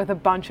with a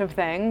bunch of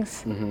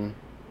things.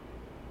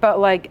 But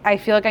like I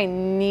feel like I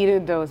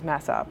needed those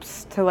mess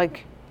ups to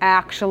like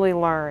actually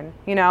learn,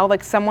 you know?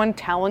 Like someone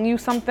telling you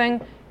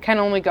something can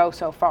only go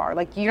so far.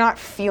 Like you're not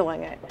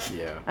feeling it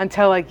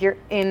until like you're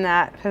in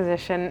that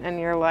position and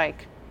you're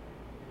like,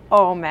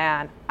 oh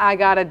man, I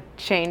gotta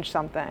change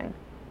something.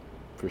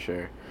 For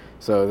sure.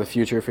 So the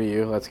future for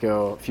you, let's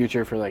go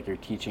future for like your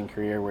teaching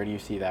career. Where do you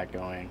see that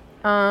going?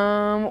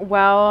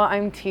 Well,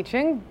 I'm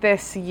teaching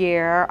this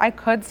year. I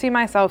could see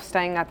myself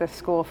staying at this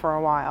school for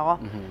a while.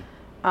 Do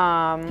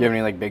you have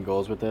any like big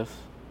goals with this?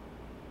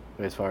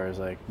 As far as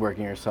like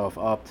working yourself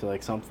up to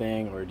like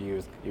something, or are you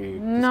just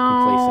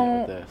complacent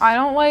with this? I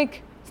don't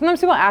like, sometimes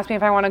people ask me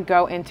if I want to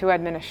go into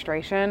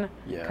administration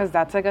because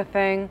that's like a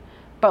thing,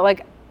 but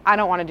like I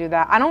don't want to do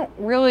that. I don't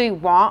really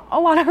want a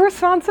lot of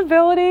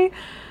responsibility.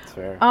 That's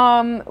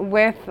fair.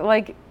 With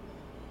like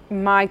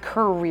my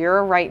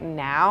career right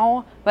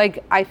now.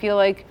 Like I feel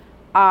like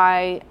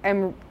I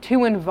am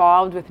too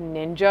involved with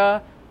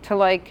Ninja to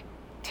like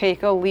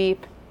take a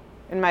leap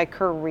in my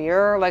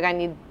career. Like I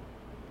need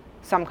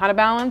some kind of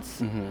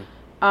balance.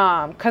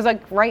 Cause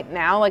like right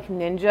now, like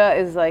Ninja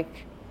is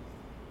like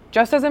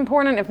just as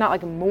important, if not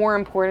like more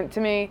important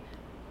to me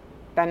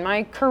than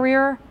my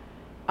career.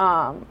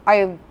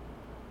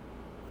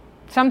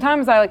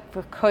 Sometimes I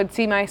like could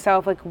see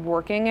myself like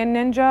working in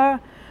Ninja,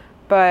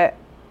 but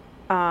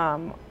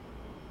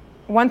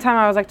one time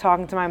I was like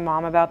talking to my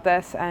mom about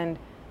this, and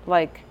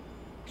like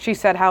she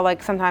said how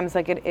like sometimes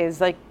like it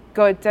is like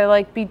good to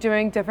like be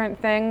doing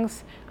different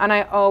things, and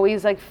I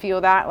always like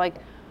feel that like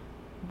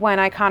when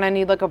I kind of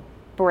need like a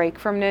break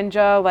from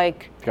Ninja,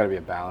 like It's got to be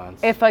a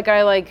balance. if like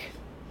I like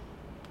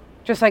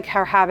just like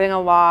having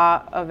a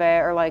lot of it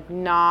or like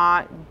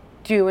not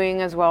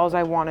doing as well as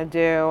I want to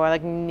do, I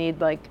like need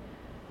like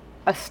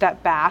a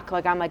step back.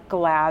 Like I'm like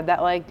glad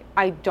that like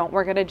I don't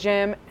work at a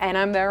gym and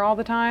I'm there all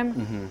the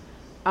time.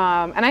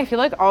 And I feel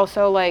like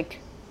also like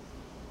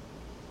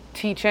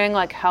teaching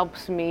like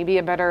helps me be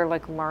a better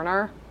like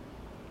learner.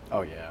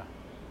 Oh yeah.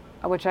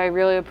 Which I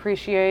really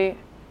appreciate.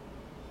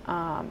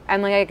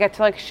 And like I get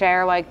to like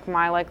share like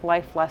my like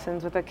life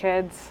lessons with the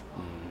kids,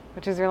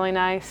 which is really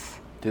nice.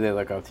 Do they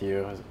look up to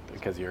you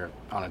because you're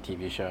on a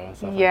TV show and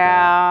stuff like that?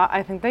 Yeah,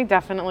 I think they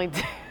definitely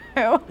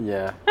do.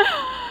 Yeah.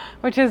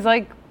 Which is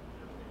like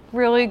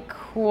really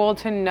cool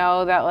to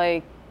know that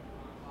like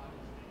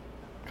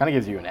Kind of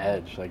gives you an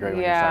edge, like right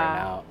when you're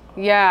starting out.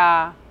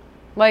 Yeah.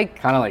 Like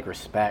Kind of like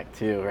respect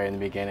too, right in the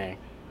beginning.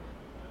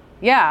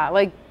 yeah,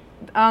 like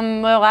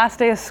on the last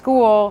day of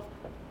school,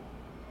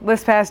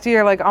 this past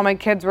year, like all my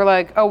kids were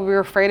like, oh, we were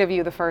afraid of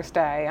you the first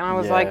day. And I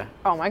was like,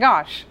 oh my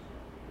gosh,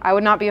 I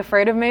would not be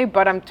afraid of me,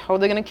 but I'm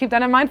totally going to keep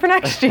that in mind for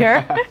next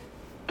year.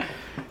 Do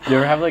you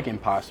ever have like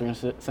imposter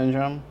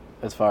syndrome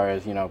as far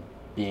as,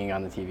 being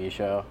on the TV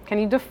show? Can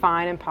you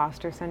define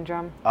imposter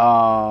syndrome?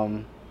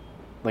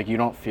 Like you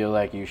don't feel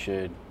like you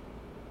should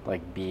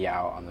like be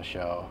out on the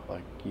show.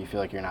 Like you feel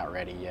like you're not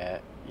ready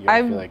yet. You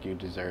don't feel like you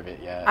deserve it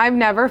yet. I've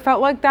never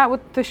felt like that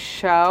with the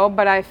show,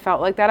 but I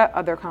felt like that at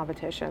other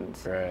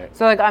competitions. Right.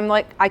 So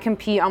like I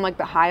compete on like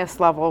the highest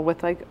level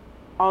with like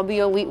all the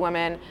elite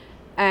women,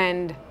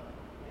 and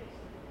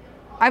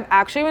I've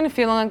actually been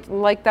feeling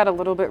like that a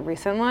little bit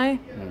recently.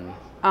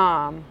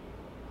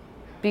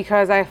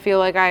 Because I feel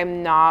like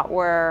I'm not,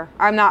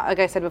 like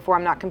I said before,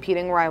 I'm not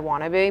competing where I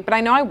want to be, but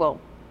I know I will.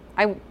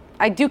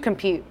 I do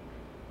compete.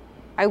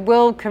 I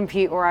will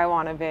compete where I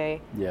want to be.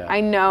 Yeah.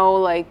 I know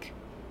like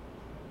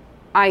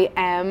I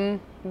am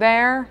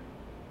there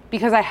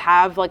because I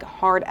have like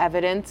hard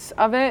evidence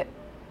of it.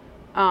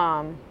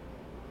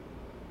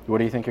 What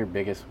do you think your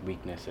biggest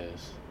weakness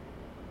is?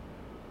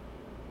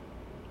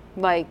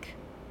 Like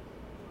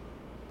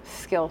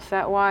skill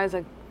set wise,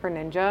 like for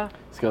ninja?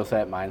 Skill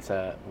set,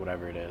 mindset,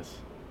 whatever it is.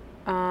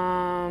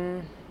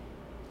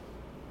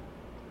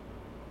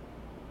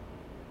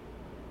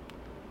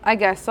 I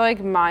guess like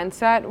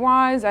mindset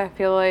wise, I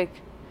feel like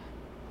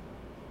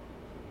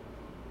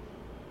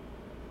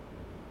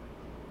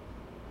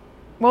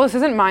this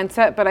isn't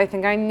mindset, but I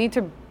think I need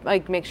to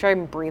like make sure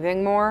I'm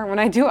breathing more. When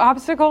I do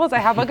obstacles, I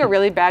have like a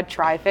really bad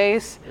try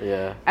face.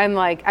 Yeah. And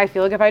like I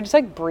feel like if I just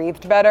like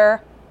breathed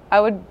better, I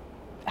would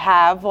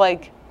have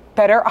like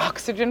better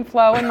oxygen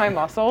flow in my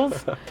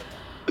muscles.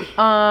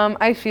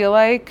 I feel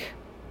like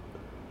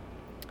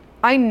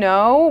I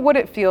know what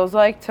it feels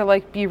like to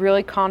like be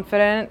really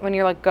confident when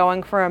you're like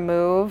going for a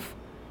move,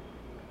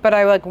 but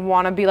I like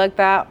want to be like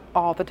that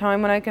all the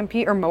time when I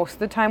compete, or most of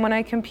the time when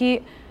I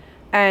compete,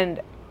 and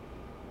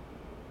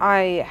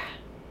I'm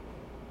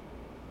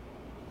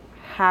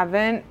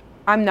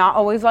not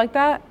always like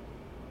that.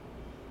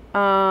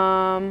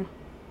 So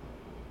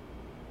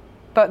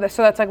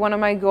that's like one of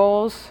my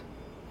goals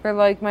for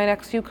like my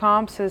next few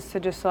comps is to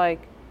just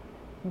like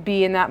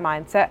be in that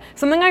mindset.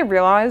 Something I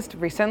realized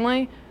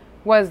recently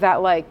was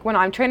that like when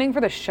I'm training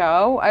for the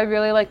show, I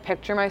really like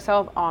picture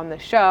myself on the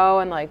show,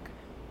 and like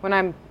when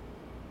I'm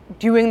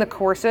doing the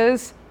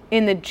courses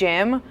in the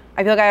gym,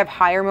 I feel like I have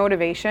higher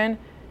motivation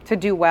to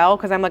do well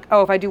because I'm like,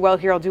 oh, if I do well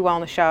here, I'll do well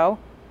on the show.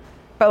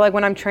 But like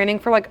when I'm training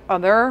for like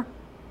other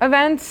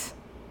events,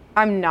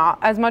 I'm not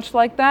as much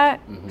like that.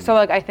 Mm-hmm. So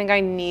like I think I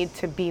need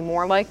to be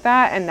more like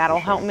that, and that'll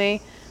help me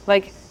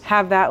like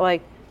have that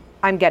like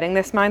I'm getting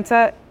this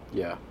mindset.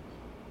 Yeah.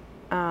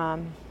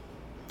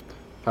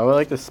 How about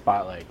like the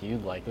spotlight? Do you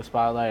like the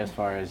spotlight as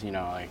far as,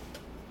 like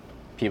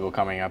people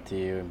coming up to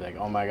you and be like,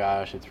 oh my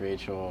gosh, it's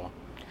Rachel.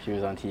 She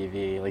was on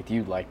TV. Like, do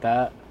you like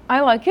that? I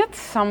like it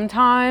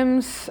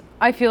sometimes.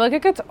 I feel like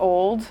it gets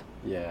old.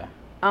 Yeah.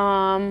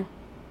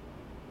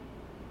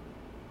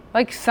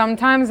 Like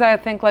sometimes I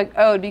think like,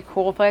 oh, it'd be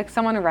cool if like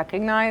someone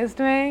recognized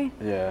me.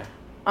 Yeah.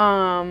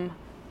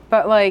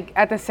 But like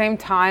at the same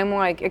time,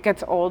 like it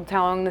gets old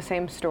telling the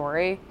same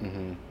story.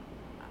 Mm-hmm.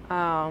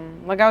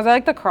 Like I was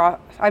at like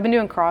I've been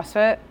doing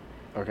CrossFit.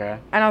 Okay.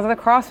 And I was at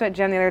the CrossFit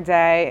gym the other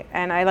day,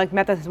 and I like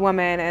met this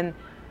woman, and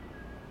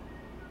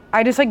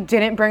I just like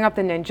didn't bring up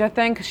the ninja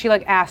thing because she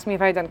like asked me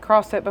if I had done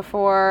CrossFit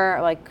before,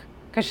 like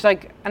because she's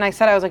like, and I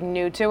said I was like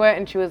new to it,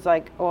 and she was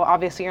like, well,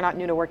 obviously you're not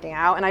new to working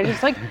out, and I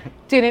just like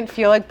didn't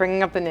feel like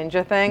bringing up the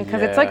ninja thing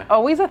because it's like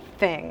always a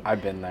thing.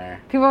 I've been there.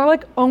 People are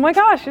like, oh my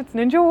gosh, it's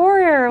Ninja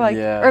Warrior, like,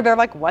 or they're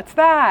like, what's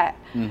that?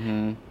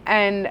 Mm-hmm.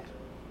 And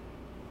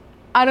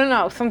I don't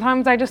know.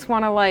 Sometimes I just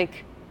want to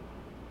like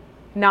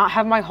not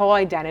have my whole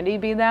identity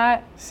be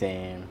that.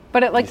 Same.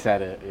 But it like you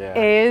said it,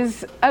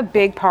 is a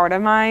big part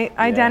of my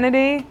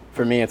identity.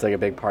 For me, it's like a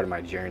big part of my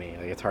journey.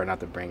 Like it's hard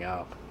not to bring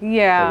up.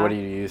 Yeah. Like, what do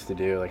you used to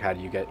do? Like how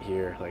do you get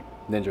here? Like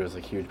ninja was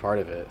a huge part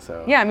of it.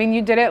 So. Yeah, I mean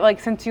you did it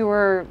like since you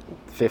were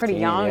 15, pretty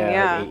young.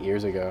 Yeah. Like 8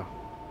 years ago.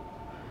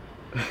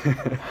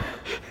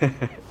 That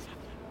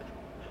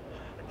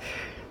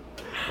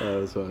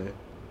was funny.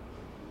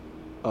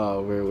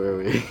 Oh, where were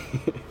we?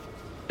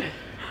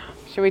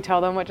 Should we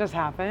tell them what just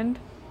happened?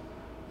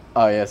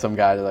 Oh yeah, some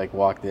guy like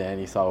walked in,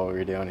 he saw what we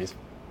were doing, he's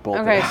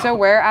bolted out. So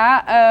we're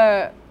at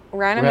a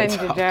random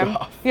ninja gym.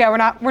 Yeah,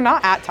 we're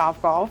not at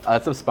Top Golf.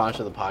 That's a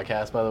sponsor of the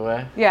podcast, by the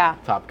way. Yeah.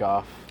 Top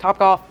Golf. Top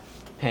Golf.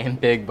 Paying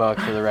big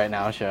bucks for the Right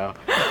Now show.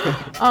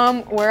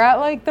 We're at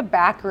like the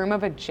back room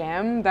of a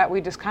gym that we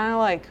just kind of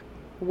like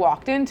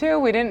walked into.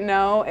 We didn't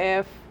know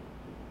if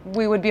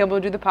we would be able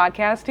to do the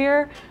podcast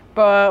here,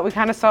 but we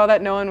kind of saw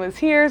that no one was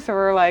here, so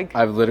we're like,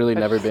 I've literally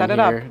never been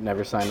here,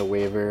 never signed a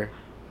waiver.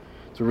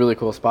 It's a really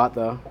cool spot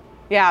though.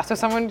 Yeah, so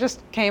someone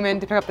just came in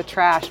to pick up the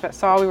trash, but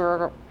saw we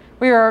were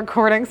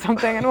recording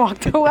something and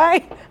walked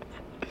away.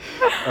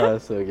 Oh,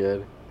 that's so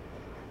good.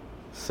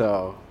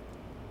 So,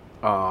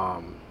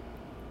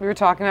 we were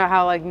talking about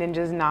how like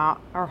ninja's not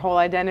our whole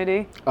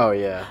identity. Oh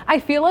yeah. I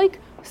feel like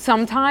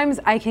sometimes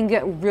I can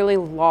get really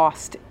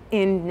lost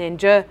in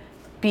ninja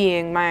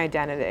being my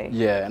identity.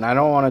 Yeah, and I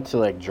don't want it to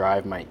like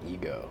drive my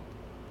ego.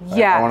 Like,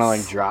 Yes. I want to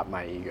like drop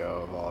my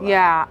ego of all that.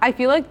 Yeah, I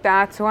feel like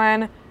that's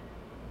when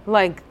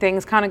like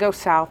things kind of go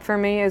south for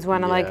me, is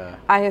when like Yeah.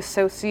 I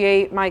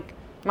associate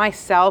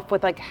myself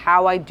with like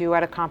how I do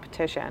at a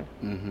competition.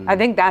 Mm-hmm. I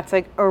think that's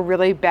like a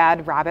really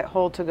bad rabbit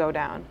hole to go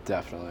down.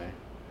 Definitely.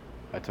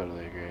 I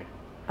totally agree.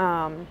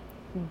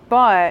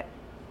 But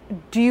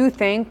do you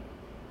think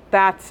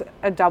that's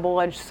a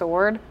double-edged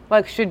sword?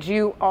 Like, should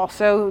you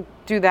also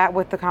do that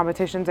with the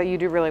competitions that you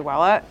do really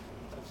well at?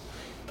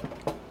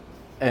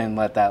 And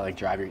let that like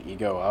drive your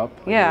ego up,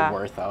 like, Yeah. your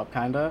worth up,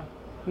 kind of.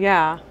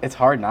 Yeah. It's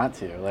hard not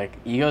to. Like,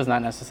 ego is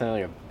not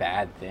necessarily a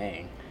bad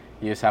thing.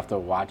 You just have to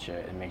watch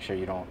it and make sure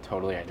you don't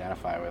totally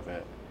identify with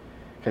it.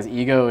 Because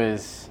ego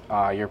is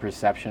your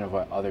perception of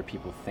what other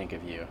people think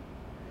of you.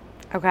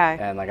 Okay.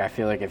 And like, I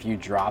feel like if you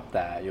drop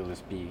that, you'll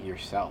just be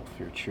yourself,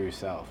 your true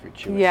self, your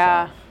truest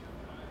Yeah. self.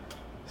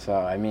 So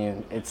I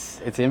mean, it's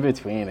in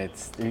between.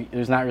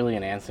 There's not really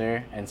an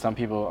answer, and some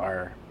people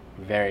are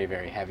very,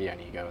 very heavy on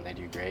ego and they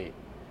do great.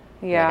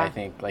 Yeah. Like, I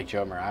think like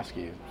Joe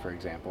Moravsky, for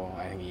example,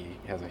 I think he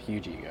has a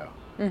huge ego,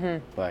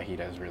 but he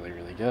does really,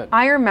 really good.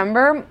 I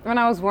remember when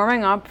I was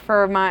warming up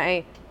for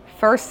my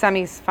first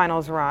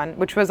semifinals run,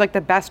 which was like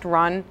the best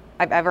run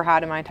I've ever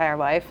had in my entire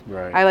life.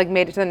 Right. I like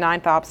made it to the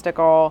 9th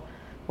obstacle,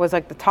 was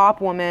like the top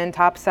woman,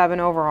 top 7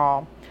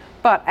 overall.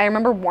 But I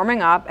remember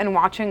warming up and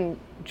watching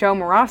Joe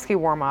Moravsky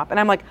warm up, and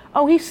I'm like,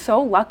 oh, he's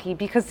so lucky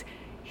because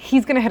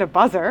he's gonna hit a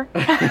buzzer.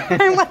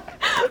 I'm like,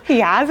 he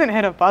hasn't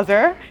hit a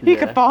buzzer. He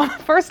could Yeah. fall on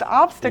the first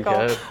obstacle.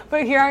 could.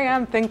 But here I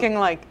am thinking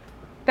like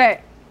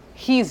that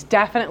he's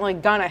definitely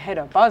gonna hit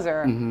a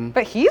buzzer.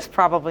 But he's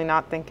probably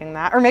not thinking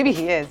that. Or maybe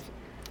he is.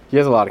 He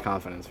has a lot of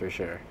confidence for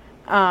sure.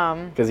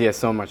 Because he has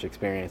so much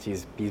experience.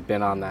 He's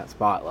been on that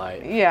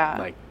spotlight. Yeah.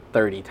 Like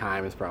 30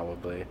 times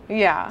probably.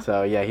 Yeah.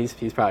 So yeah, he's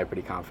probably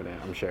pretty confident.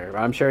 I'm sure. But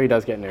I'm sure he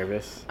does get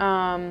nervous.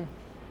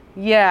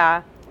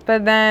 Yeah.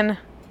 But then,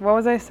 what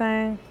was I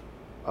saying?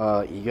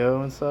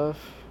 Ego and stuff.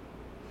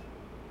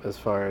 As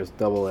far as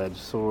double-edged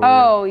sword.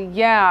 Oh,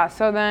 yeah.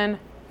 So then, I'm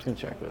just gonna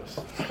check this.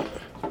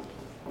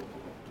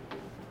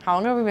 how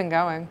long have we been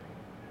going?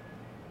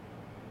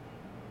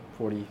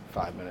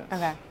 45 minutes.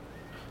 Okay.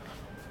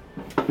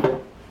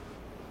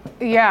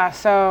 Yeah,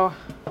 so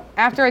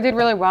after I did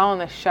really well on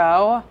the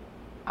show,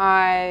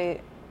 I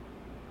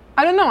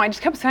don't know, I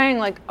just kept saying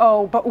like,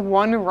 oh, but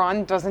one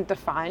run doesn't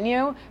define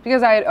you,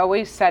 because I had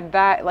always said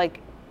that like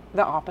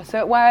the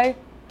opposite way.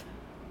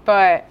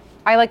 But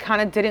I like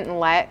kind of didn't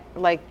let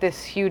like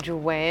this huge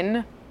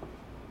win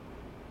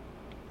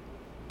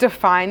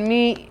define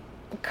me,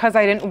 because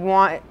I didn't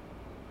want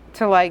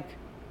to like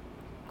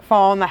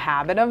fall in the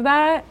habit of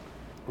that.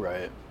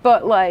 Right.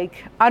 But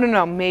like, I don't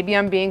know, maybe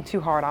I'm being too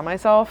hard on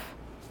myself.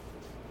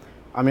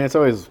 I mean, it's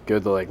always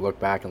good to like look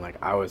back and like,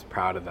 I was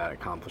proud of that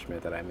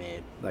accomplishment that I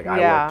made. Like, I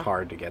Yeah. worked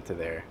hard to get to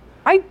there.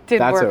 I did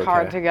That's work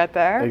hard okay. to get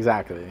there.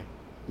 Exactly.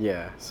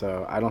 Yeah.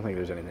 So I don't think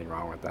there's anything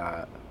wrong with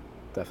that.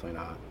 Definitely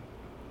not.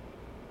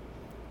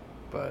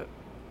 But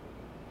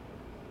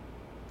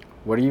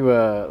what do you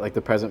like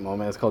the present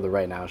moment? It's called the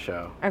Right Now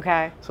Show.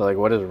 Okay. So like,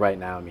 what does right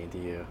now mean to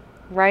you?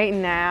 Right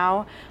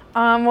now,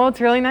 well,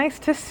 it's really nice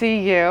to see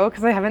you,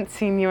 because I haven't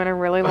seen you in a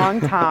really long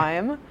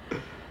time.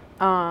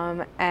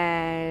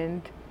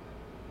 And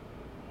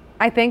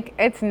I think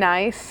it's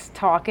nice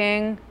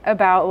talking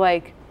about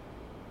like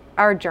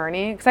our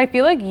journey, because I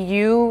feel like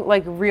you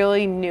like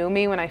really knew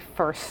me when I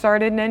first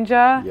started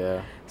Ninja.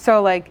 Yeah.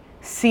 So like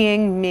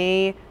seeing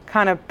me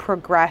kind of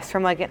progress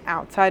from like an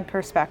outside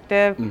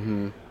perspective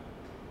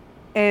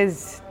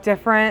is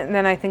different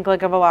than I think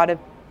like of a lot of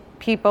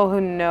people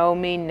who know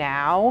me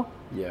now.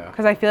 Yeah.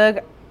 Because I feel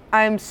like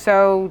I'm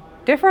so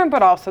different,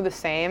 but also the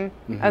same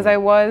as I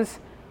was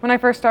when I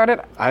first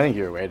started. I think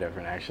you're way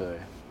different, actually.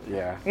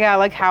 Yeah. Yeah,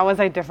 like how was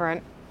I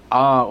different?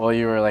 Well,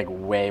 you were like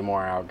way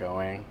more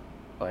outgoing.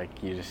 Like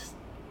you just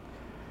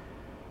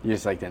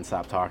like didn't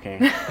stop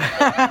talking.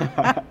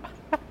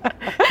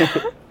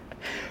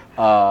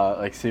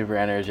 Like super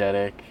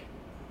energetic,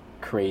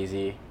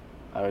 crazy,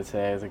 I would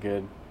say is a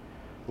good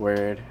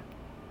word.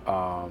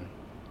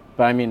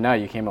 But I mean, no,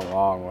 you came a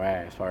long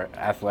way as far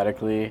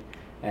athletically,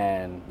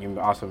 and you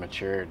also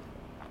matured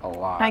a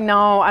lot. I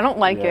know, I don't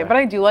like Yeah. it, but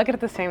I do like it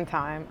at the same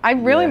time. I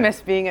really Yeah.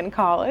 miss being in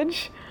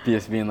college.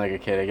 Just being like a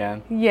kid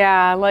again.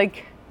 Yeah,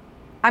 like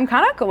I'm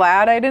kind of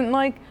glad I didn't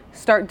like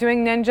start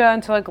doing Ninja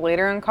until like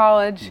later in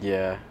college.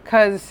 Yeah.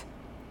 Because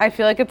I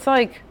feel like it's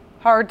like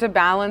hard to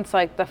balance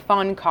like the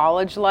fun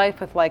college life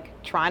with like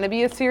trying to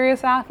be a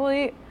serious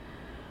athlete.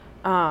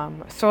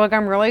 So like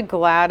I'm really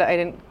glad I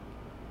didn't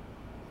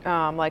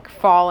like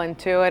fall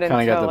into it until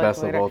Kind of got the like,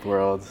 best later. of both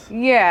worlds.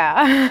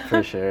 Yeah.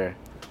 For sure.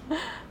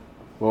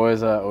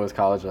 What was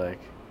college like?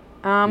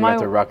 You went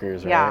to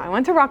Rutgers, right? Yeah, I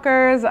went to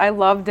Rutgers. I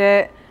loved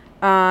it.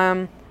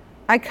 I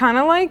kind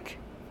of like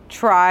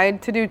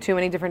tried to do too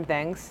many different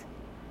things.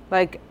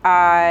 Like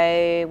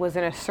I was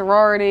in a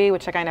sorority,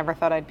 which like I never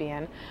thought I'd be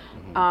in.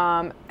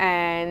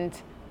 And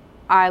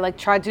I like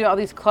tried to do all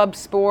these club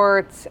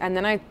sports, and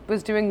then I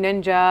was doing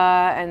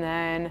Ninja, and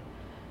then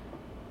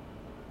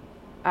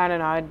I don't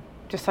know, I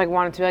just like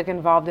wanted to be like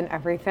involved in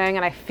everything.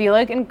 And I feel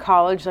like in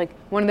college, like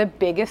one of the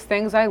biggest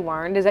things I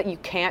learned is that you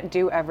can't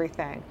do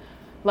everything.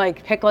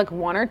 Like pick like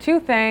one or two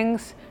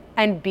things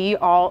and be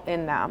all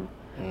in them.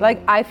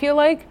 Like I feel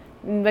like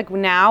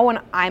now when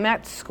I'm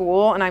at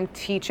school and I'm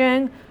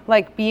teaching,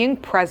 like being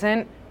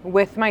present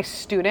with my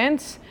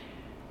students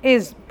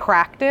is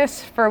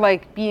practice for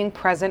like being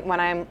present when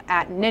I'm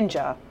at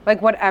Ninja.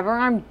 Like whatever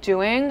I'm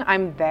doing,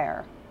 I'm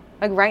there.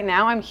 Like right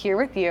now, I'm here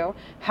with you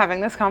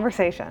having this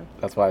conversation.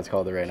 That's why it's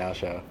called the Right Now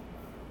Show.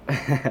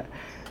 Yeah,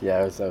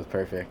 that was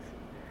perfect.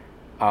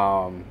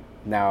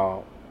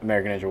 Now,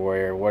 American Ninja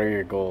Warrior, what are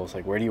your goals?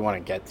 Like, where do you want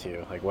to get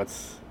to? Like,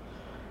 what's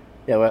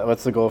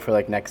the goal for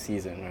like next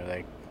season or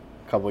like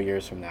a couple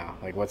years from now?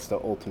 Like, what's the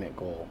ultimate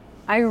goal?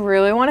 I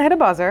really want to hit a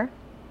buzzer.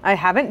 I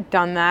haven't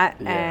done that,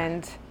 Yeah.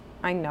 and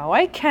I know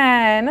I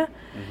can.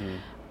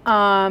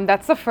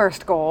 That's the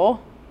first goal.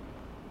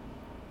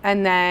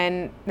 And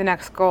then the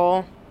next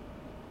goal,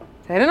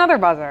 to hit another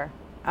buzzer.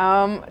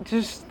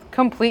 Just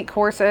complete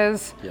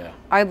courses. Yeah.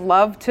 I'd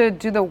love to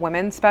do the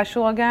women's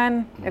special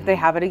again, if they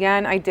have it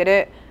again. I did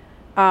it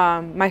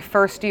my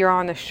first year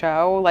on the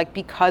show. Like,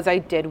 because I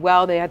did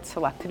well, they had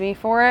selected me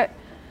for it.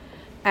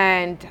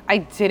 And I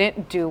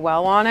didn't do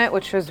well on it,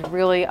 which was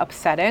really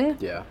upsetting.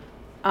 Yeah.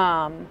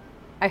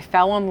 I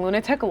fell on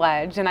Lunatic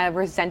Ledge, and I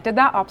resented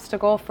that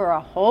obstacle for a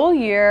whole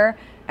year.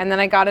 And then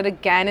I got it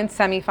again in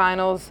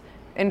semifinals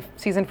in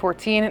season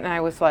 14, and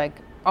I was like,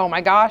 oh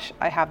my gosh,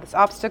 I have this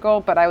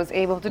obstacle, but I was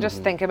able to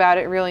just think about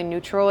it really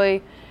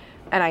neutrally,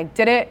 and I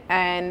did it,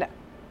 and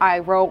I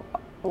wrote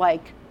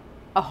like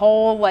a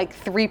whole like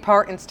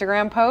 3-part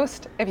Instagram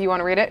post. If you want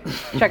to read it,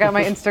 check out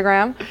my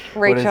Instagram,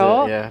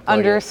 Rachel _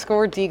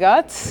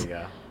 Degutz. There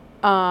you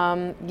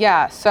go.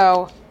 Yeah,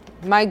 so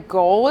my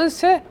goal is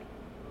to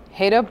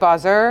hit a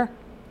buzzer,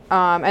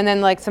 and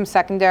then like some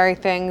secondary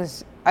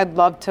things. I'd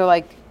love to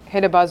like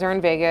hit a buzzer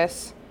in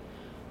Vegas.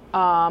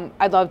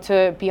 I'd love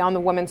to be on the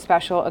women's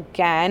special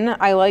again.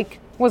 I like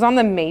was on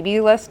the maybe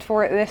list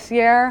for it this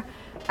year,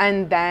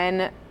 and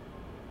then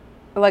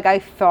like I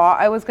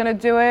thought I was gonna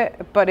do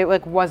it, but it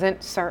like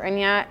wasn't certain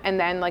yet. And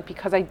then like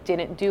because I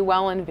didn't do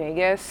well in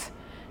Vegas,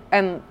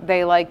 and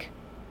they like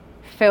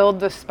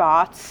filled the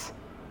spots,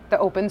 the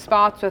open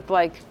spots with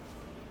like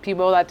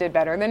people that did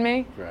better than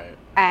me. Right.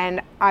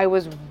 And I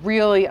was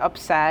really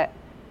upset,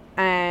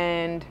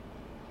 and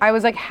I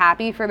was like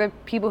happy for the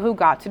people who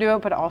got to do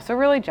it, but also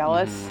really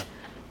jealous.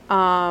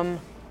 Yeah,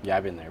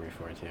 I've been there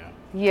before too.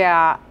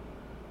 Yeah.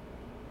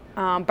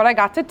 But I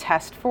got to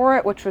test for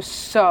it, which was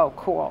so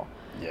cool.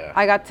 Yeah.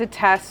 I got to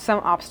test some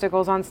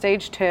obstacles on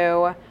stage 2,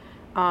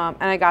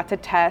 and I got to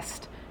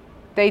test,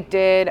 they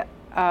did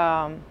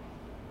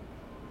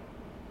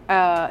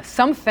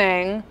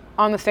something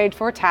on the stage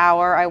 4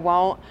 tower. I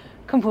won't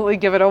completely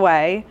give it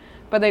away,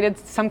 but they did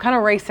some kind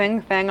of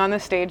racing thing on the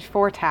stage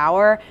 4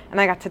 tower, and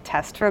I got to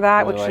test for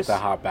that, Really which like was the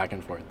hop back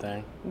and forth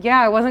thing.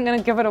 Yeah, I wasn't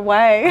gonna give it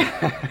away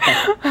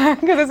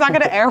because it's not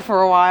gonna air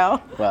for a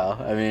while.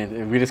 Well, I mean,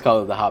 if we just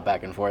call it the hop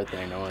back and forth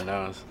thing, no one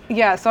knows.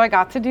 Yeah, so I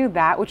got to do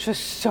that, which was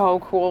so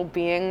cool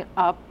being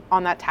up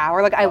on that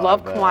tower. Like I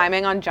love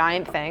climbing on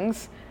giant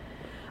things.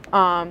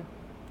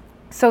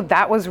 So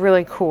that was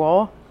really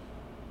cool.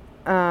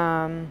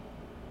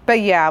 But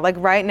yeah, like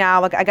right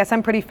now, like I guess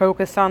I'm pretty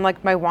focused on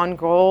like my one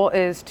goal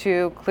is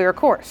to clear a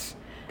course.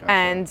 Gotcha.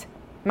 And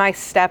my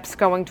steps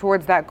going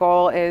towards that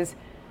goal is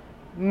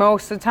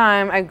most of the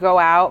time I go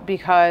out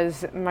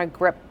because my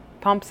grip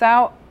pumps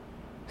out.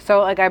 So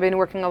like I've been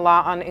working a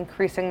lot on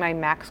increasing my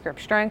max grip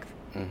strength.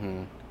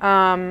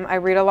 I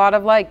read a lot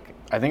of like,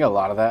 I think a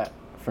lot of that,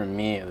 for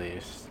me at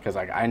least, because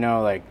like I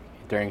know like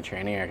during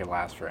training I could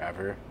last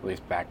forever, at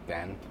least back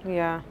then.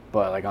 yeah,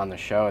 But like on the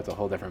show, it's a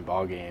whole different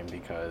ball game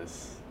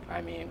because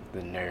I mean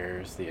the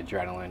nerves, the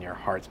adrenaline, your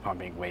heart's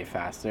pumping way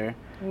faster.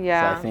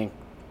 yeah. So I think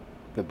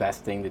the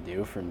best thing to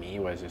do for me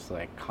was just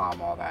like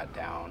calm all that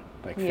down,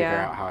 like figure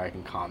Yeah. out how I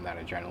can calm that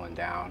adrenaline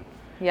down.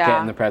 Yeah.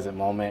 Get in the present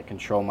moment,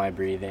 control my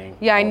breathing.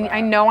 Yeah, all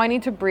I that. know I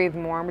need to breathe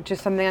more, which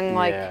is something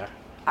like, Yeah.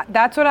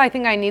 that's what I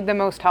think I need the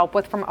most help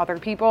with from other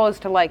people is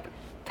to like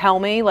tell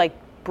me like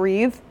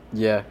breathe.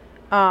 Yeah.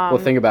 Well,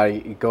 think about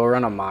it. You go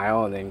run a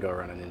mile and then go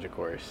run a ninja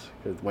course.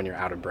 Because when you're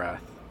out of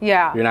breath,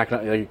 Yeah. you're not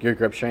gonna. Like, your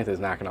grip strength is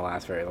not gonna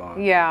last very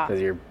long. Yeah.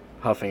 Because you're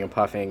huffing and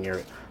puffing.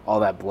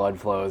 All that blood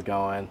flow is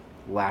going.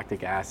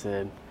 Lactic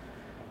acid.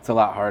 It's a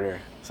lot harder.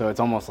 So it's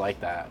almost like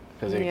that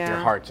because your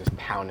Yeah. heart's just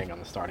pounding on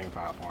the starting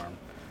platform.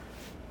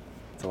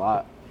 It's a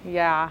lot.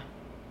 Yeah.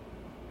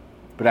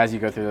 But as you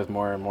go through those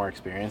more and more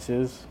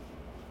experiences,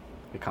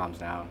 it calms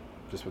down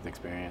just with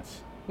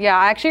experience. Yeah,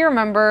 I actually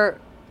remember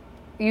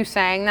you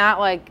saying that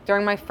like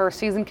during my first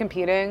season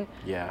competing.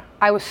 Yeah.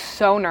 I was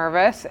so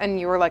nervous, and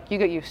you were like, you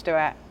get used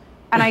to it.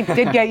 And I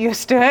did get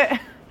used to it.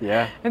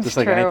 Yeah. It's just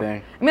like true.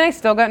 anything. I mean, I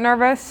still get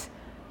nervous.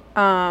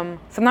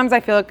 Sometimes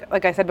I feel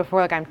like I said before,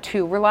 like I'm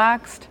too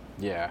relaxed.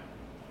 Yeah.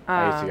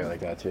 I used to get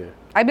like that too.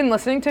 I've been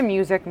listening to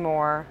music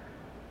more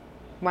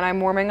when I'm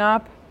warming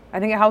up. I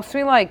think it helps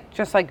me like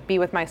just like be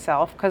with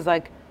myself because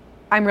like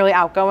I'm really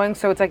outgoing,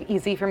 so it's like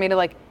easy for me to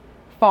like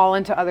fall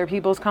into other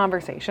people's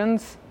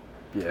conversations.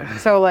 Yeah.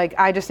 So like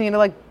I just need to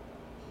like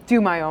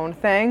do my own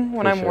thing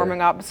when I'm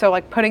warming up. So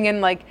like putting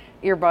in like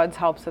earbuds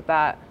helps with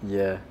that.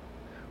 Yeah.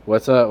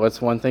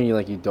 What's one thing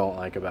you don't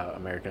like about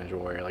American Ninja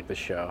Warrior, like the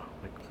show?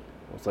 Like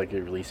what's like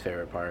your least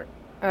favorite part?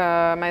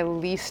 My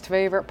least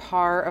favorite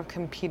part of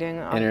competing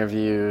on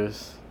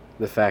interviews,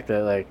 the fact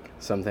that like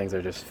some things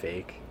are just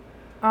fake.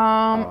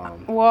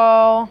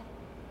 Well,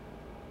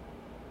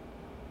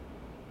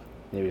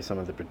 maybe some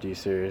of the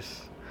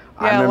producers.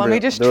 Yeah, let me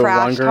just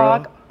trash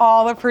talk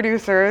all the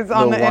producers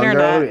on the internet.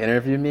 The one girl who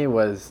interviewed me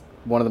was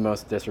one of the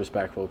most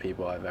disrespectful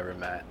people I've ever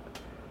met.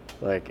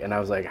 Like, and I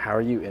was like, how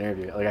are you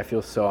interviewing? Like, I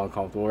feel so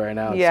uncomfortable right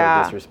now.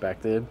 Yeah. So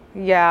disrespected.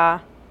 Yeah.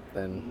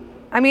 Then.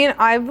 I mean,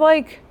 I've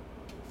like,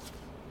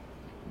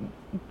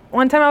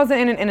 one time I was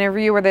in an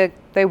interview where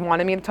they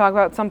wanted me to talk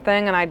about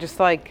something and I just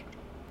like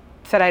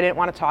said I didn't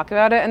want to talk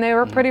about it and they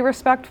were pretty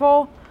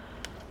respectful.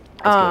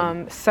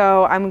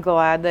 So I'm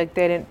glad like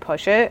they didn't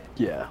push it.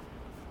 Yeah.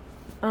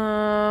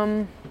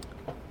 One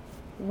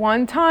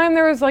time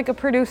there was like a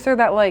producer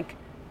that like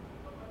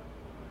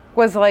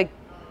was like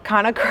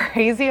kind of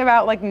crazy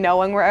about like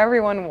knowing where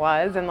everyone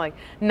was and like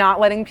not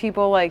letting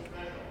people like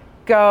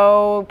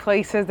go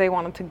places they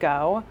wanted to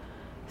go.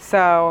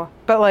 So,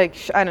 but like,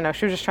 I don't know,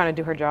 she was just trying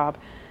to do her job.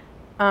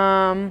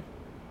 I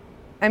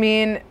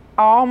mean,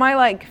 all my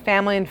like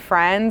family and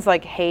friends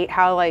like hate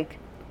how like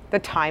the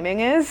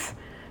timing is.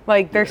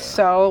 Like they're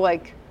so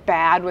like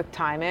bad with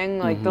timing.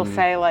 Like they'll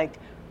say like,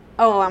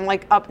 oh, I'm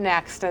like up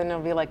next and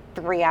it'll be like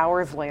 3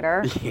 hours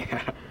later.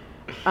 Yeah.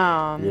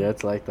 Yeah,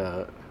 it's like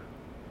that.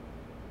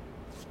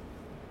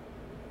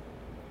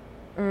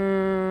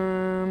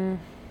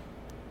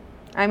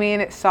 I mean,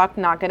 it sucked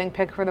not getting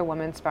picked for the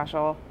women's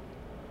special.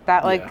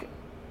 That like.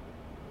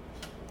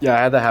 Yeah,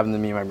 I had that happen to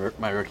me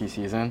my rookie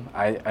season.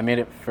 I made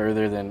it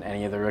further than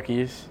any of the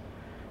rookies,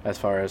 as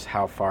far as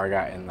how far I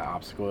got in the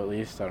obstacle at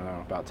least. I don't know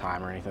about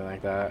time or anything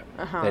like that.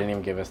 They didn't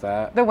even give us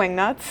that. The wing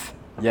nuts.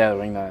 Yeah, the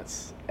wing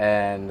nuts.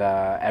 And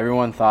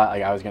everyone thought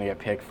like I was gonna get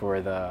picked for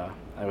it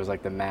was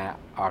like the Matt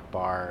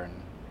Akbar and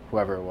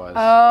whoever it was.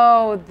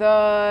 Oh,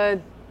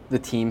 the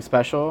team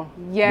special.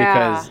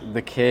 Yeah. Because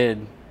the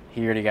kid,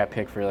 he already got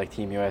picked for like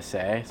Team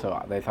USA,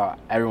 so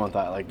everyone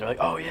thought like they're like,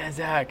 oh yeah,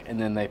 Zach, and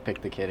then they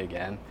picked the kid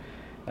again,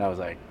 and I was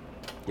like,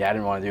 yeah, I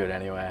didn't want to do it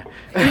anyway.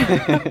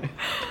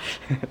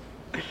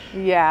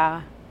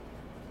 Yeah.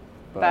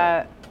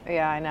 But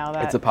I know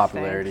that. it's a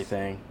popularity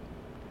thing.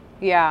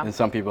 Yeah. And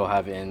some people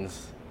have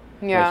ins.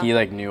 Yeah. Like he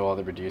like knew all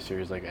the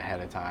producers like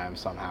ahead of time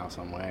somehow,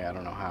 some way. I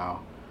don't know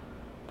how,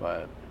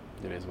 but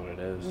it is what it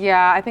is.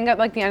 Yeah, I think at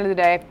like the end of the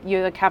day,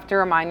 you like have to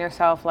remind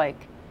yourself like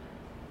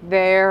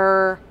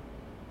they're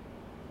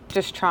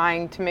just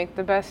trying to make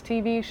the best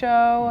TV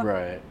show.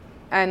 Right.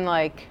 And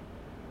like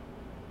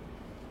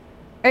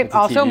it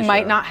also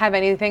might not have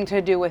anything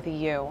to do with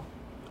you.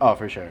 Oh,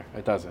 for sure.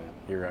 It doesn't.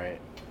 You're right.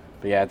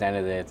 But yeah, at the end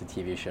of the day, it's a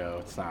TV show.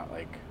 It's not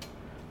like,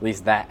 at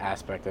least that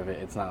aspect of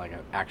it, it's not like an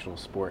actual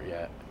sport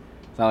yet.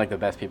 It's not like the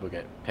best people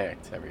get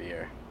picked every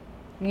year.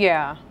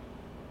 Yeah.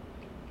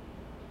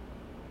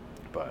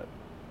 But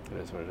it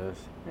is what it is.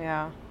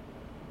 Yeah.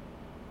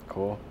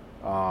 Cool.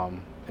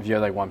 If you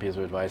had like one piece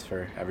of advice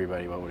for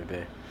everybody, what would it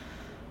be?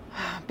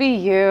 Be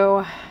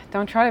you.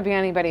 Don't try to be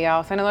anybody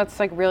else. I know that's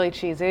like really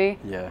cheesy.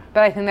 Yeah.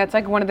 But I think that's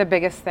like one of the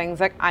biggest things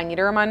like I need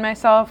to remind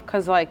myself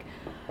because like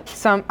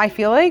I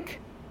feel like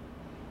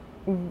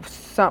one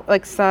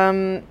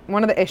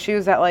of the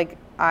issues that like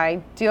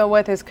I deal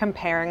with is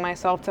comparing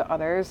myself to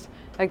others,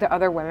 like the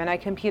other women I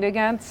compete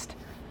against.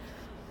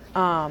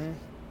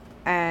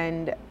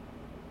 And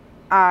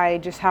I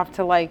just have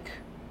to like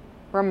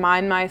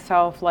remind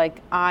myself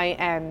like I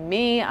am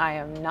me, I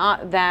am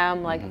not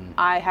them, like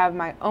I have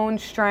my own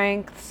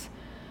strengths.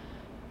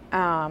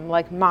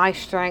 Like my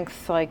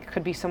strengths like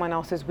could be someone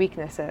else's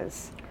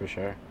weaknesses. For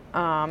sure.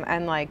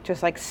 And like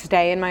just like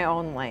stay in my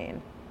own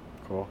lane.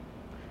 Cool.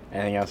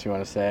 Anything else you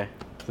want to say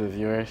to the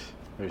viewers?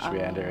 Or should we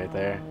end it right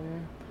there?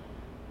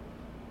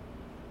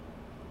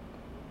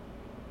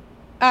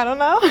 I don't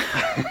know.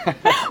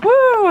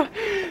 Woo!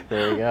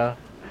 There you go.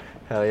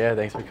 Hell yeah,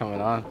 thanks for coming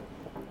on.